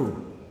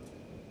true.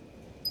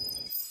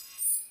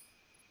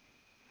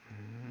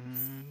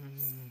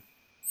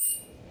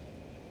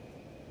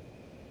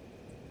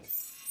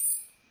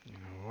 You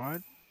know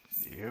what?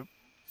 Yep.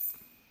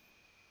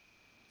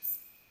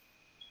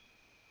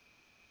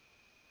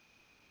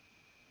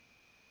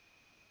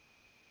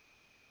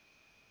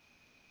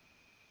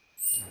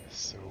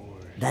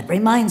 That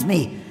reminds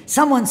me,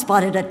 someone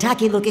spotted a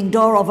tacky-looking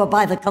door over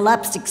by the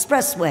collapsed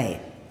expressway.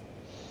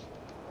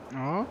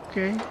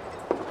 Okay.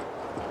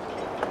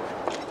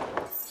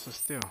 So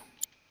still.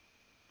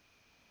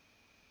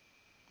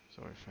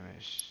 So we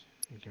finish.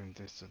 We're giving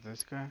this to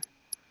this guy.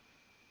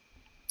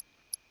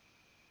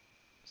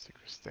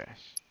 Secret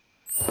stash.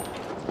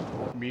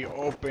 We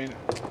open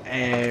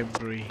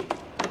every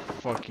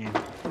fucking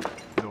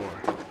door.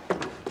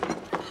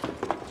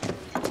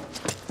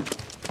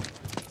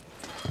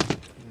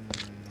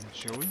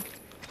 Shall we?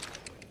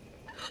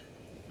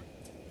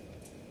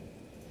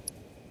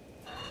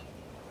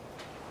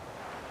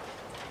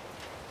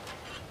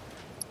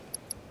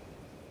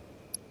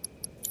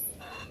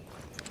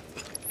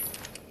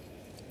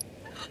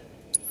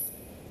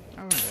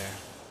 Over there.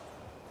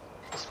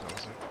 It's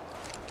closer.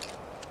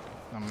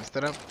 I messed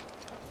it up.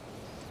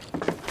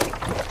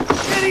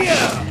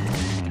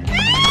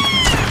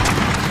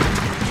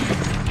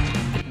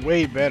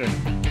 Way better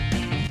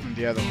than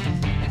the other one.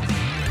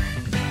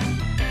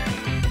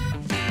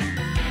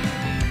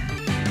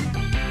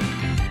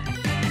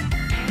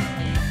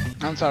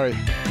 I'm sorry.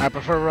 I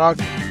prefer rock,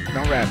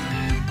 don't rap.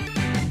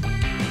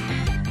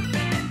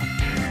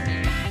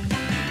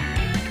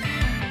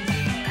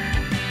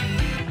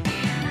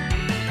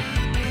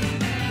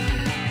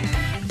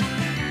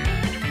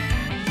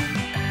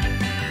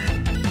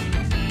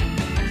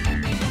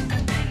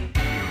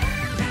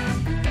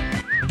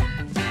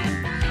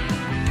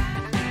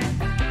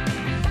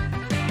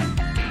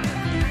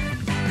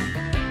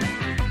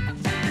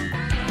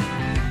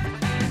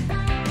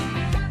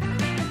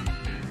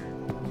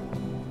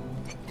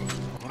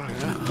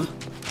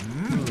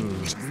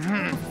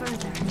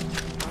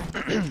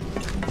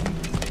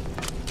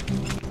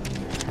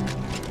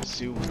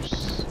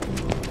 Sewers.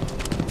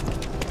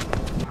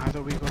 How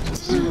do we go to the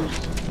sewers?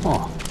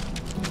 Oh.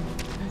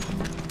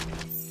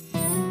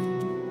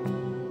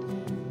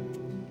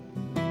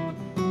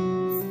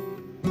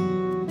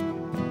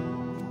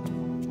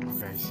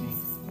 Okay, I see.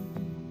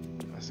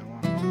 That's the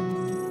one.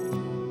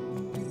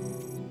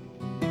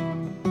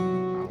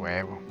 A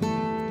huevo.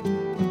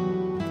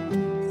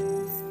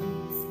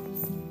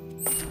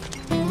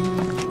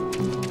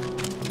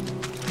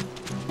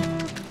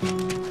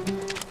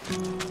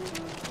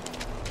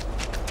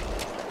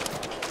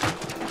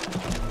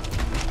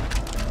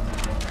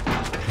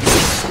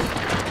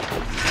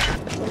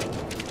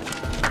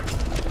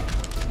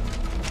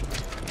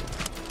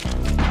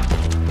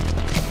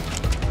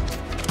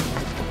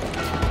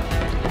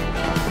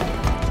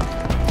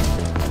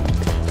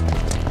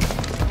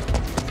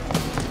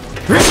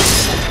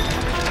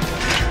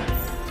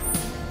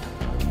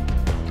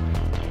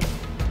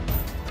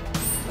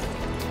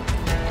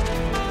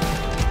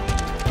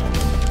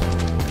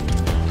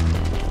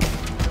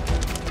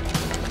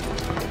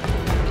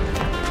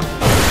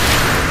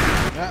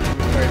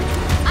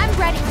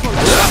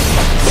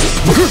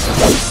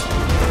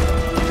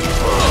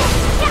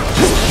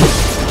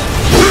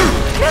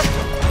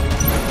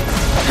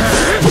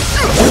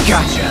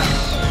 Gotcha.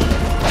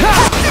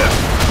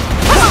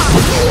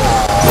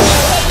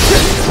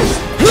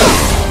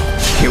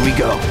 Here we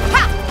go.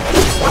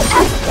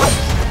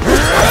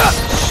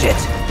 Shit.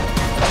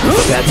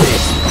 That's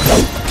it.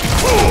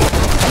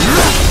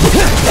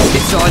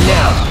 It's on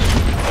now.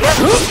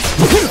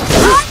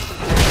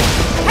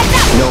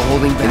 No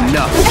holding back.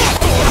 Enough.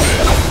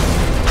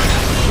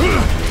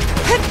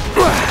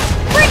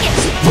 Bring it!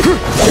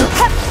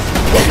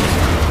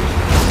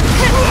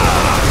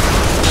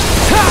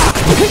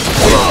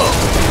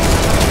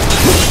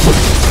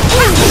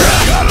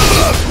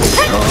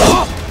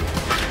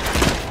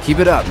 Keep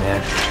it up,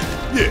 man.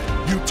 Yeah,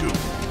 you too.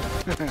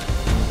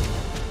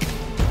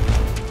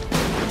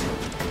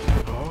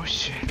 Oh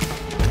shit.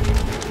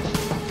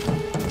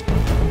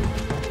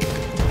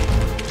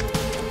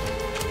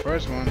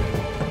 First one.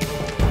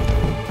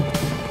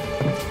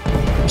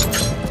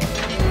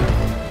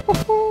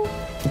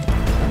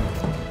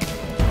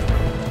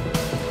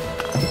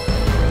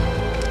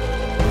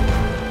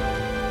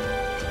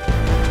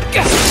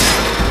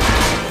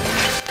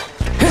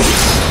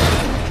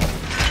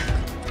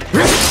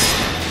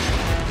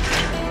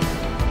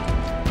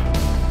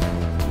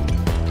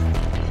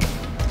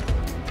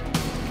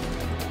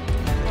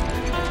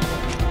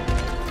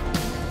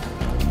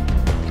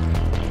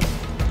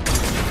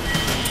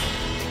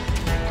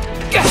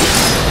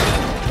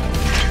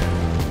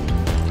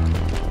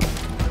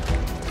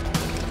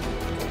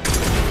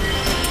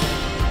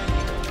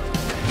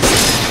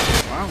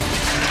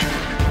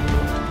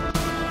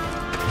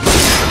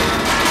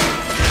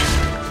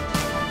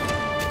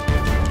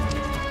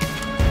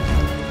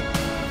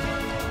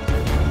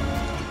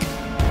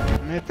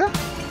 ¿Neta?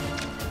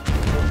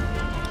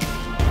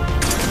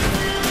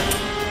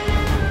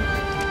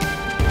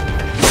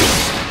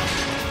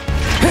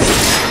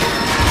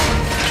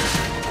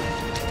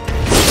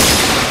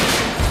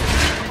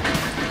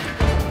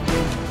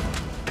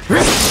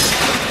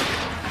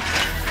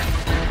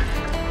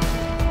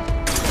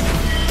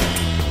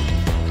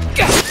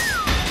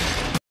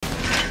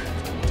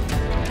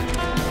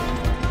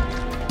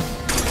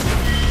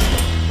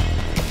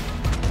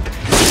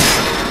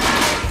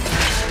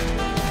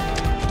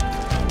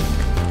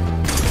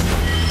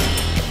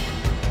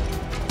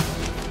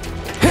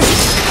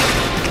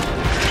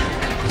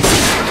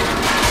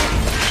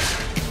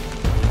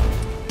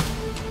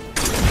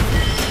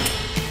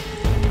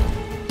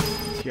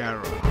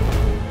 Tiara.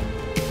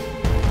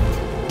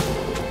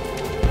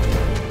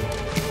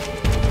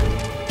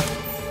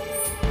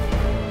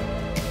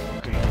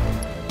 Okay,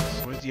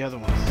 so where's the other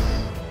ones?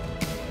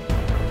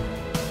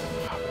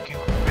 Oh, we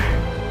can't go back.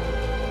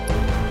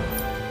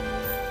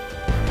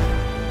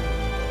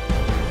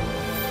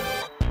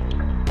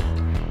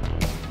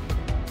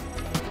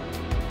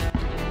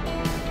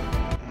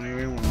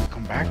 Maybe when we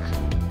come back?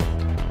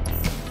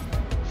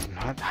 If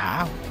not,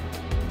 how?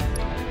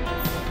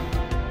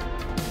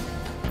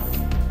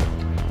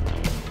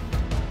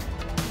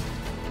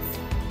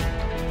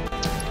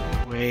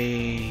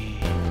 Wait.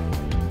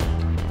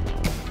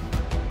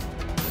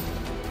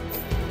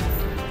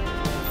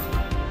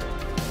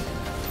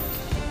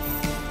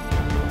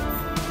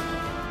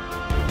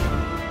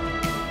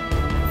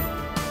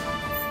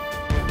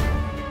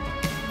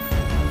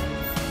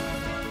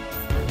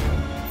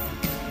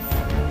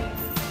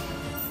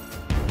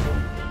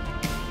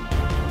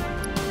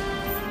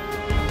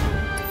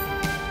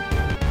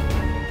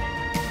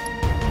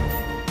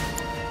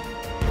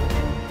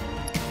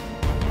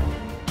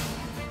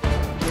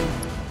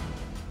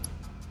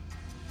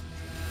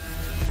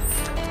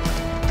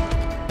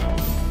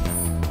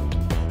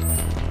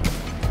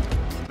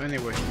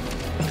 Anyway,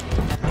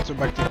 let's go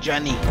back to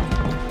Johnny.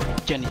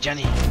 Johnny time.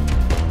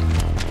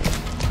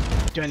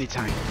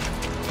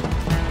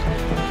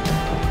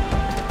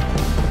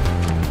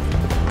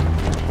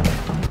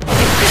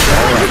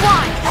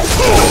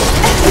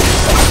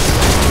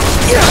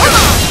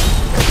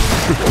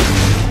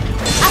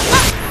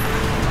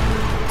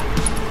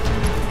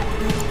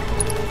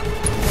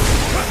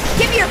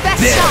 Give me your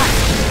best shot!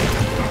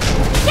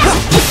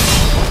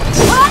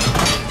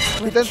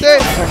 Intenté.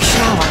 For a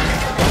shower.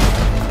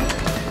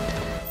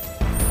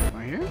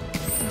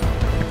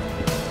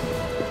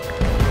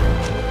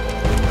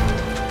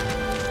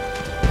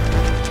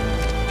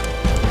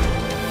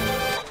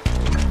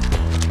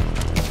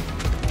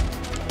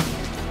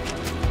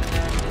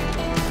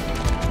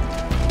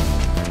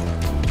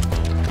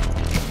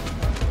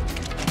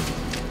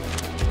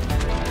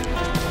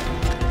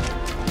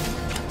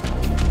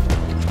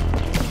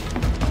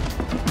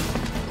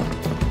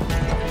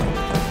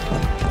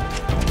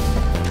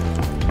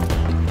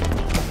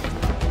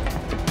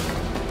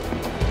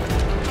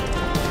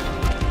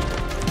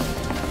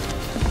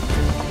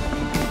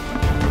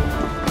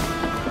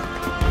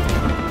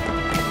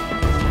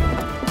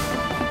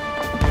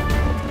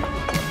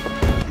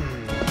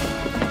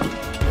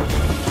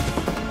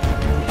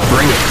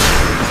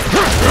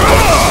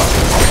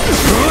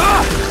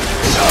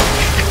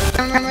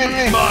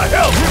 My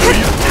help,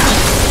 please.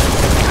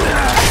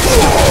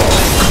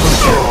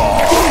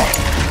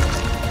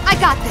 I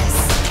got this.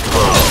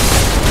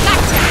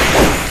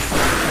 Gotcha.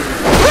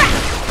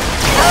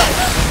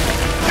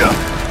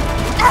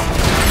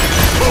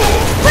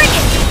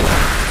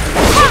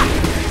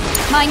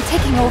 mind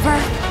taking over?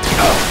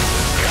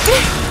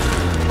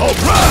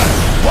 Alright!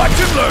 Watch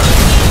and learn!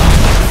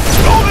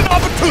 Golden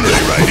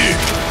opportunity right here!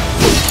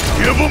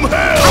 Give them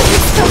hell!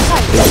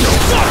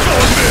 Suck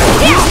on me!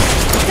 Yeah!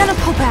 Gonna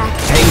pull back.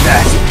 Hang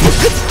back.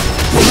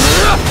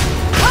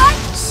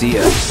 See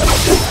ya. Oh,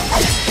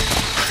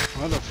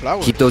 the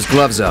flowers. Keep those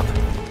gloves up.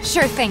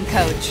 Sure thing,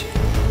 Coach.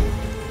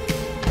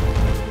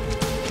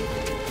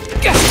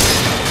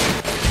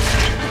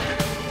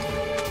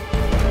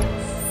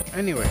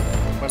 Anyway,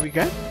 what we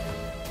got?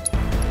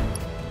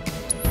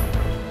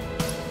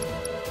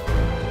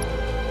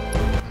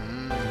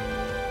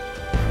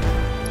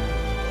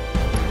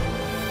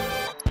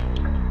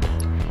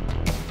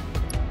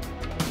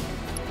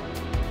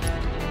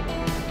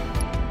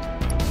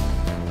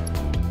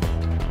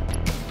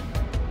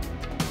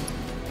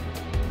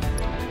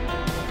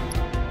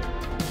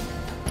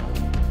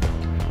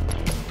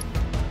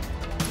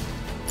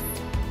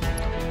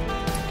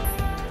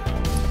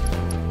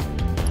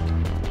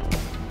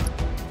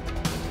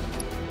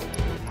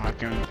 I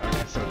can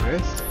sell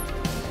this.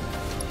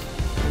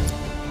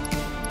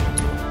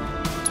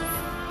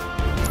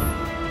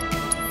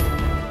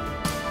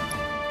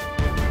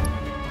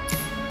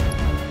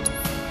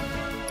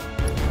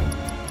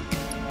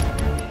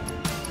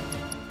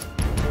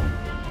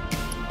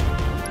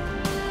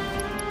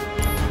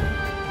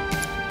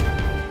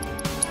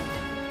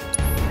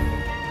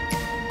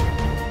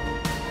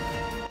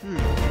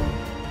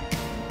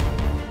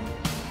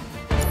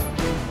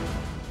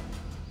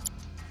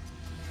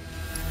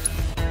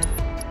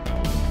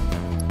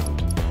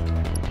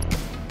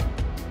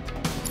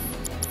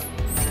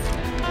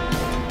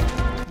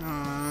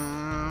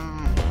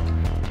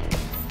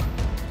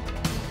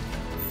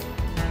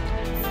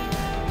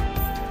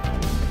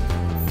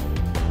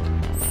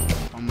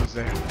 Almost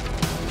there.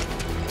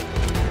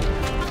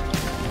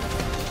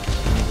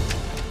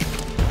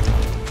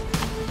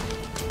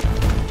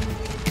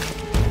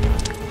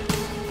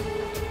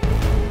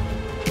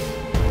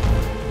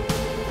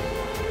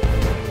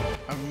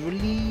 I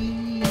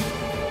really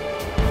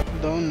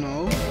don't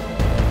know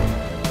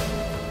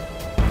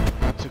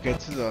how to get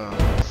to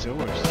the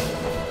sewers.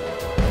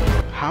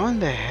 How in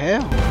the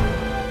hell?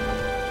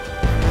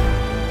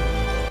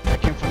 I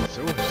came from the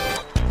sewers.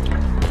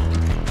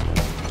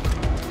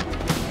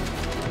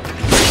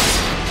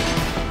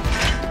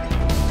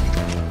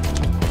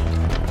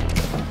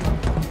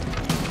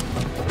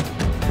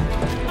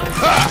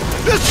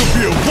 This will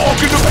be a walk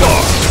in the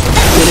park!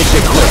 Finish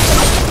it quick.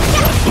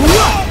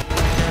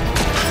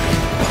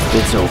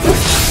 It's over.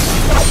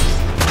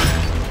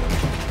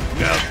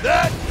 Now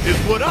that is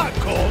what I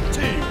call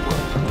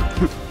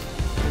teamwork.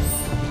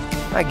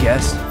 I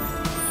guess.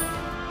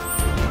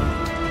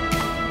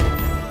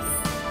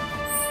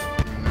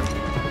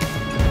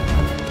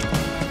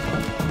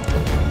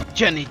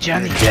 Johnny.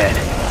 Dead.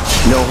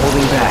 No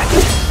holding back.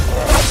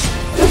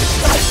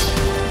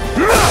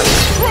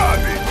 Try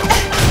me!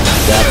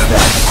 That's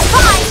that.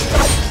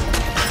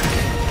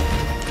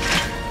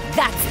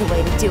 That's the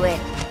way to do it.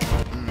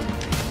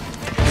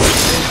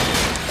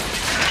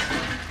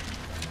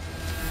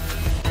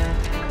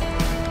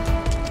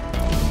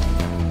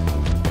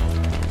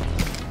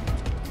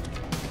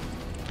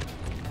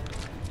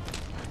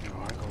 Do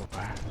I go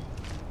back?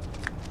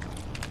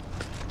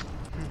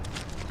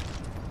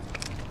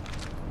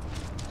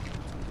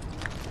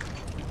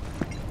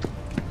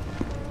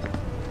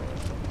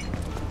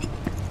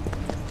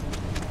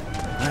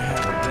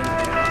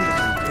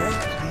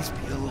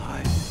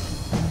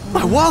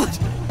 My wallet!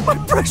 My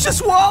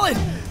precious wallet!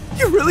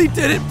 You really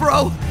did it,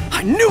 bro!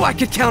 I knew I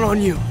could count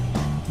on you!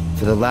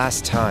 For the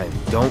last time,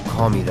 don't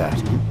call me that.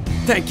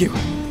 Thank you.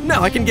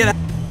 Now I can get out.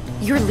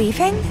 You're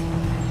leaving?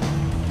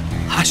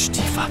 Hush,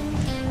 Tifa.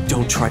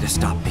 Don't try to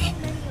stop me.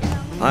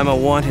 I'm a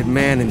wanted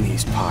man in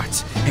these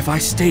parts. If I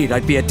stayed,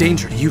 I'd be a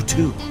danger to you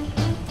too.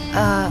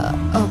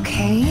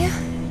 Okay.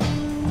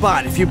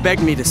 But if you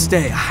begged me to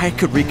stay, I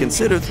could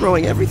reconsider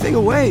throwing everything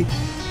away.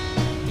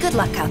 Good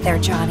luck out there,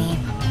 Johnny.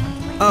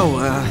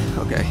 Oh,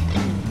 okay.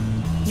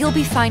 You'll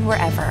be fine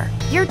wherever.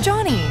 You're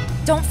Johnny.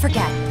 Don't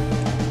forget.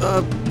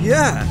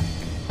 Yeah.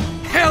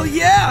 Hell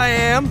yeah, I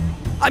am!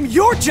 I'm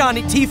your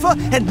Johnny, Tifa,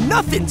 and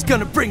nothing's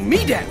gonna bring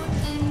me down!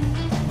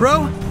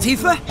 Bro,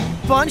 Tifa,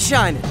 fun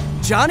shining.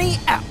 Johnny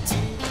out.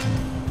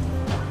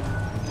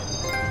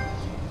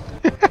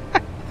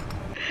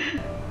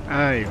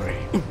 Anyway.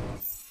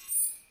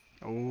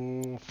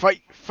 Oh,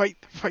 fight.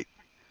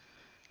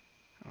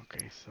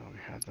 Okay, so we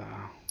had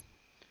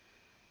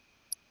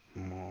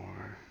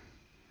more.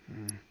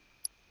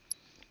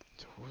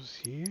 So who's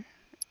here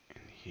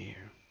and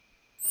here?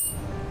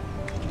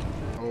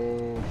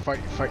 Oh, fight.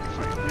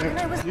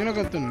 Yeah, you're not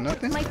gonna do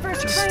nothing?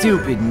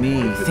 Stupid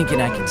me, thinking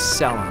I can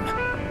sell them.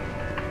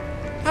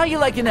 How you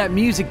liking that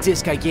music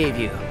disc I gave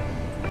you?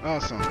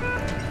 Awesome.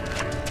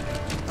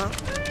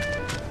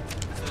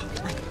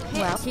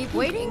 Well, keep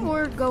waiting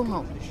or go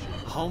home.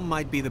 Home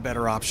might be the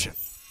better option.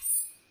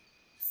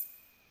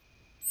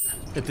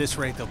 At this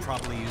rate, they'll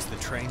probably use the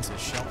trains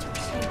as shelters.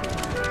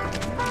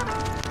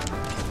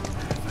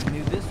 I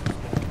knew this was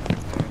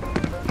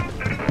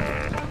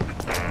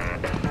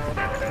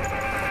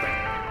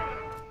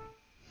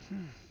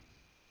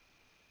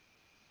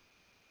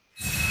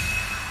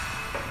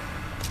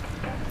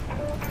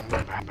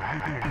I'm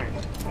back.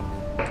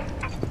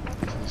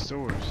 The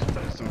sewers.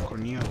 Some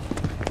Corneo.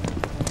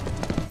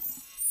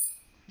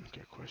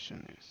 Okay,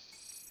 question is.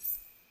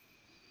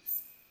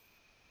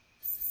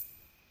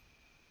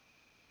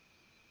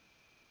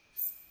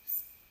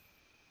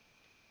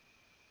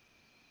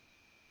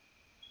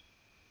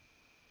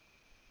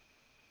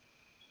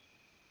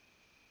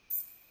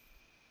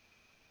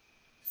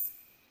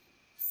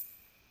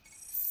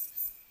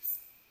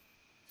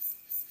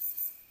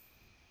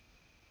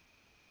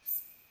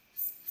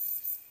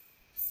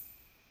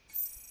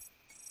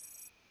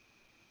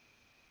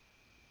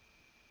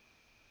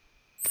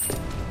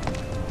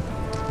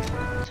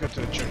 Let's go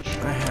to the church.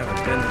 I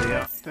haven't been to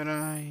the Did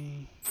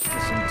I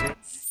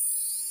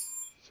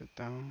sit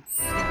down?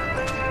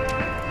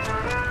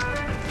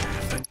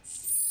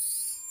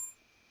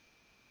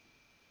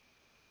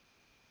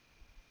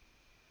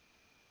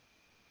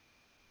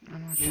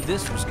 Knew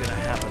this was gonna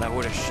happen. I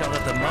would have shut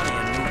up the money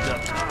and moved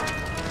up top. I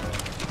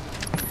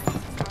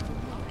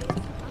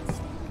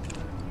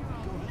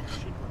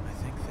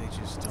think they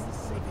just don't want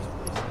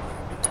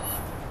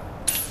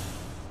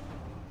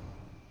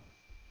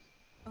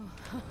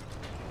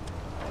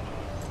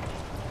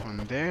One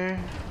there.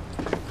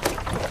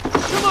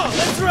 Come on,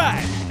 let's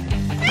ride!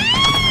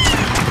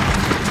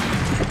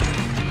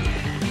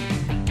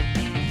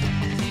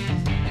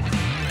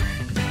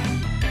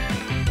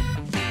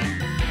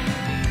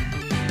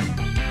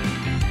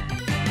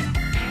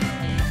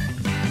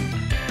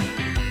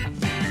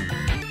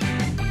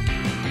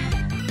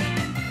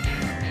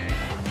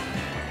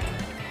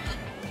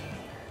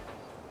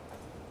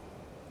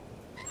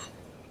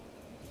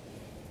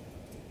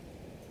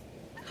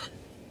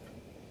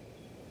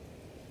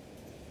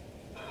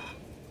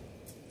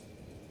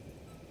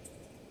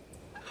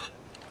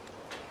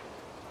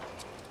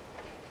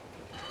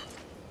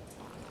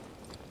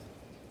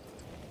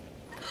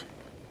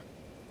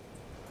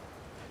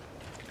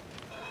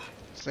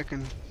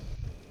 Second.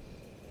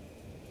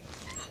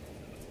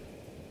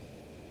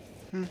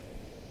 Okay.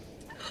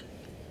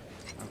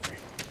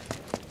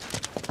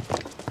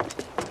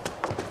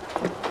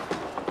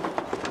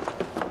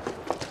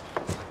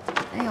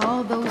 May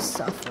all those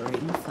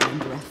suffering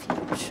find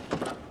refuge.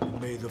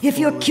 If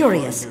you're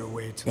curious,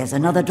 there's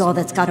another door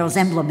that's got O's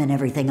emblem and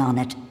everything on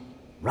it.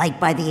 Right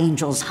by the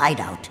Angel's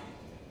hideout.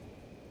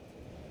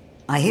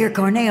 I hear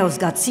Corneo's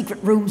got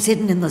secret rooms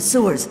hidden in the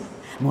sewers.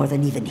 More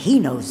than even he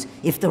knows,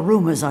 if the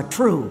rumors are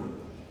true.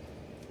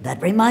 That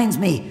reminds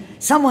me,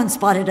 someone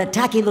spotted a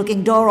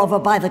tacky-looking door over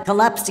by the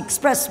collapsed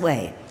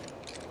expressway.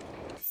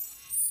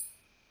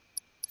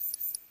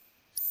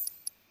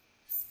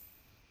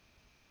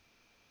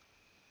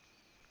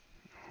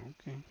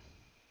 Okay.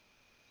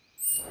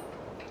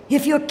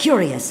 If you're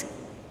curious,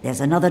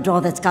 there's another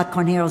door that's got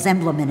Corneo's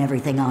emblem and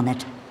everything on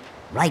it.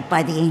 Right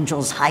by the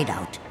Angel's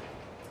hideout.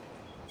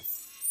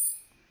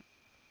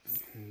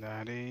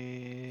 That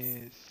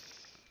is...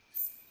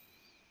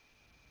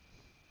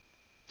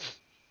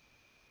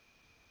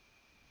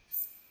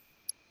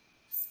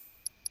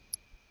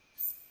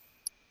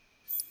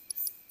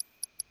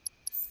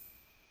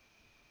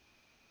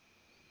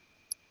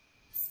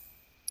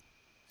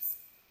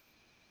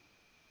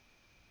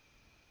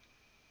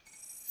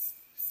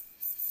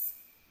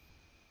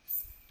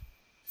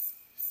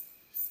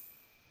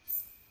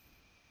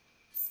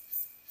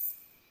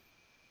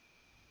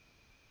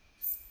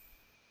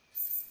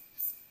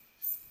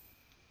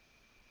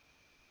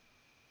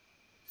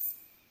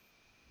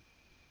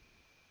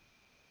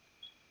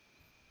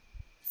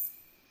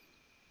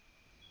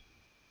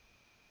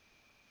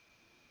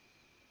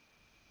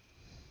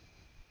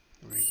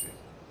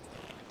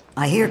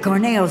 I hear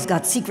Corneo's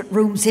got secret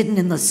rooms hidden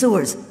in the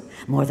sewers.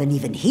 More than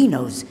even he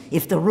knows,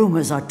 if the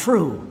rumors are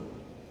true.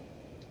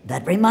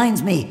 That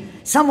reminds me,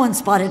 someone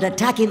spotted a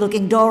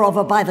tacky-looking door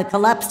over by the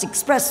collapsed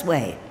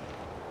expressway.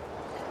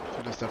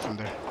 Should have stuff from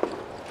there.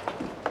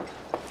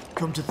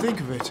 Come to think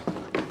of it,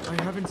 I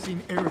haven't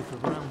seen Eric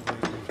around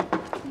lately.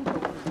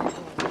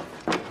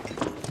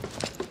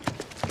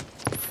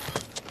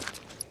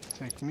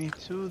 Take me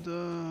to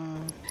the...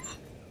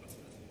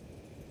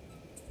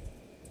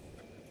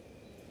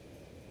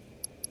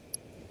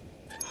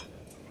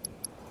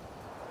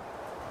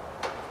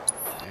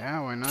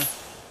 Yeah, why not?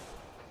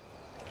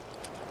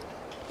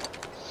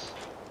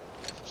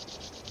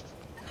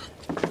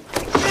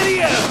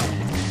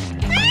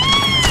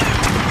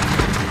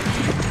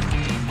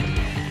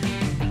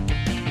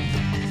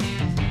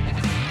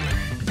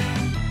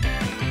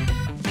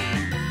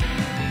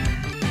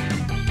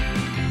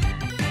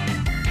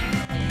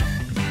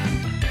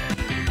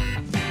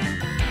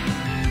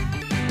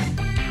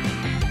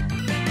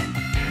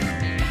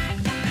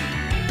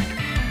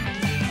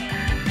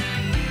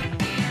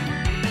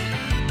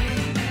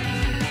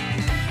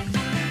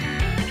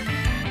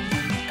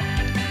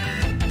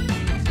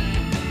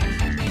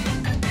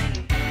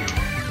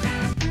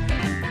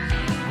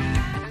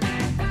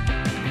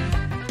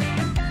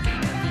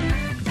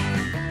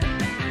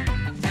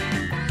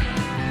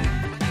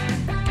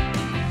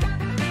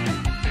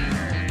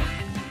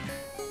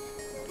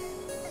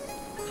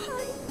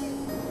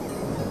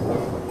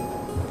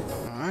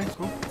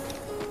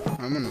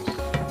 Vámonos.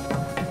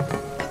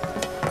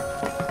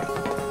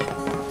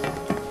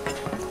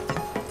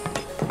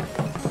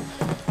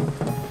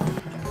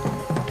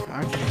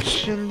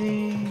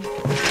 Actually...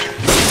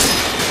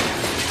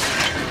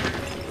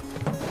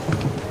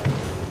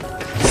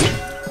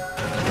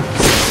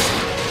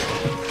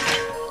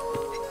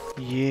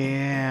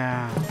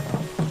 Yeah,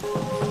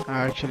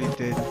 I actually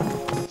did.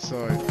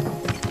 So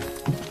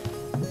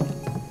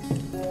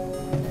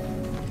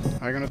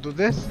I'm gonna do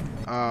this,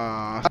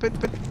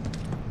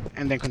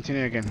 and then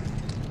continue again.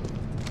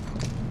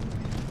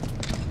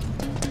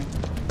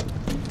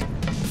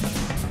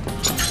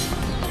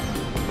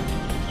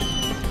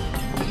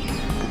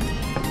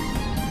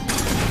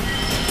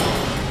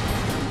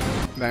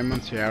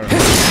 Diamond Sierra.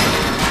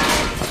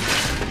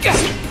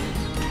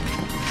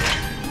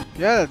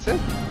 Yeah, that's it.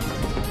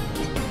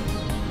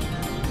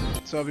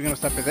 So we're gonna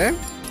stop it there.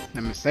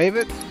 Let me save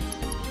it.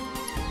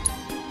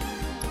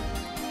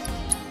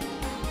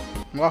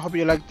 Well, I hope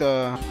you liked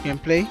the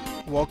gameplay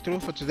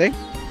walkthrough for today.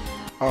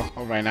 Oh,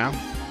 right now.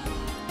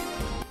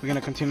 We're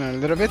gonna continue in a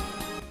little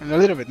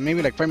bit,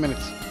 maybe like 5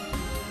 minutes.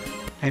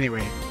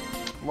 Anyway,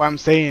 what I'm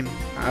saying,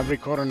 I've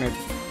recorded it.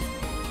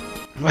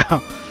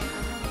 Well,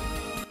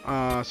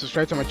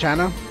 subscribe to my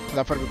channel,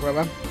 La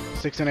Cueva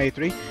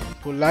 1683.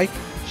 Put like,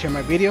 share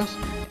my videos,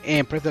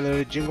 and press the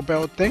little jingle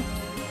bell thing.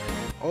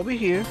 Over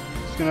here,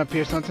 it's gonna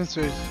appear something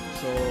so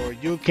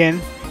you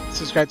can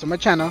subscribe to my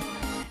channel,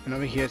 and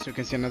over here so you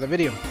can see another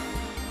video.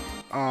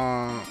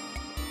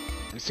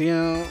 See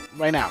you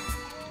right now.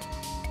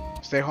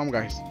 Stay home,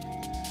 guys.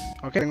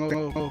 Ok,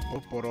 tengo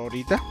por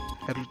ahorita,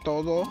 es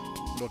todo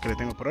lo que le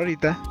tengo por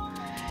ahorita.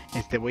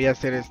 Voy a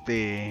hacer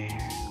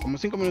como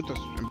 5 minutos,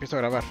 empiezo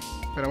a grabar,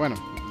 pero bueno,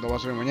 lo voy a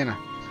subir mañana.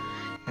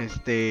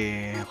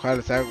 Ojalá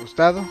les haya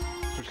gustado.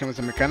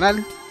 Suscríbanse a mi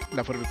canal,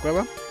 La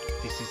Cueva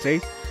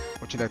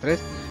 1683.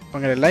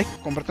 Pónganle like,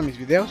 compartan mis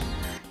videos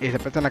y se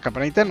apretan la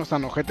campanita, no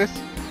están ojetes.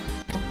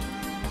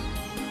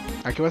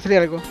 Aquí va a salir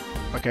algo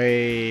para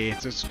que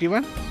se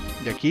suscriban,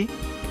 y aquí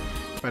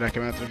para que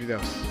vean otros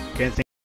videos. Quédense.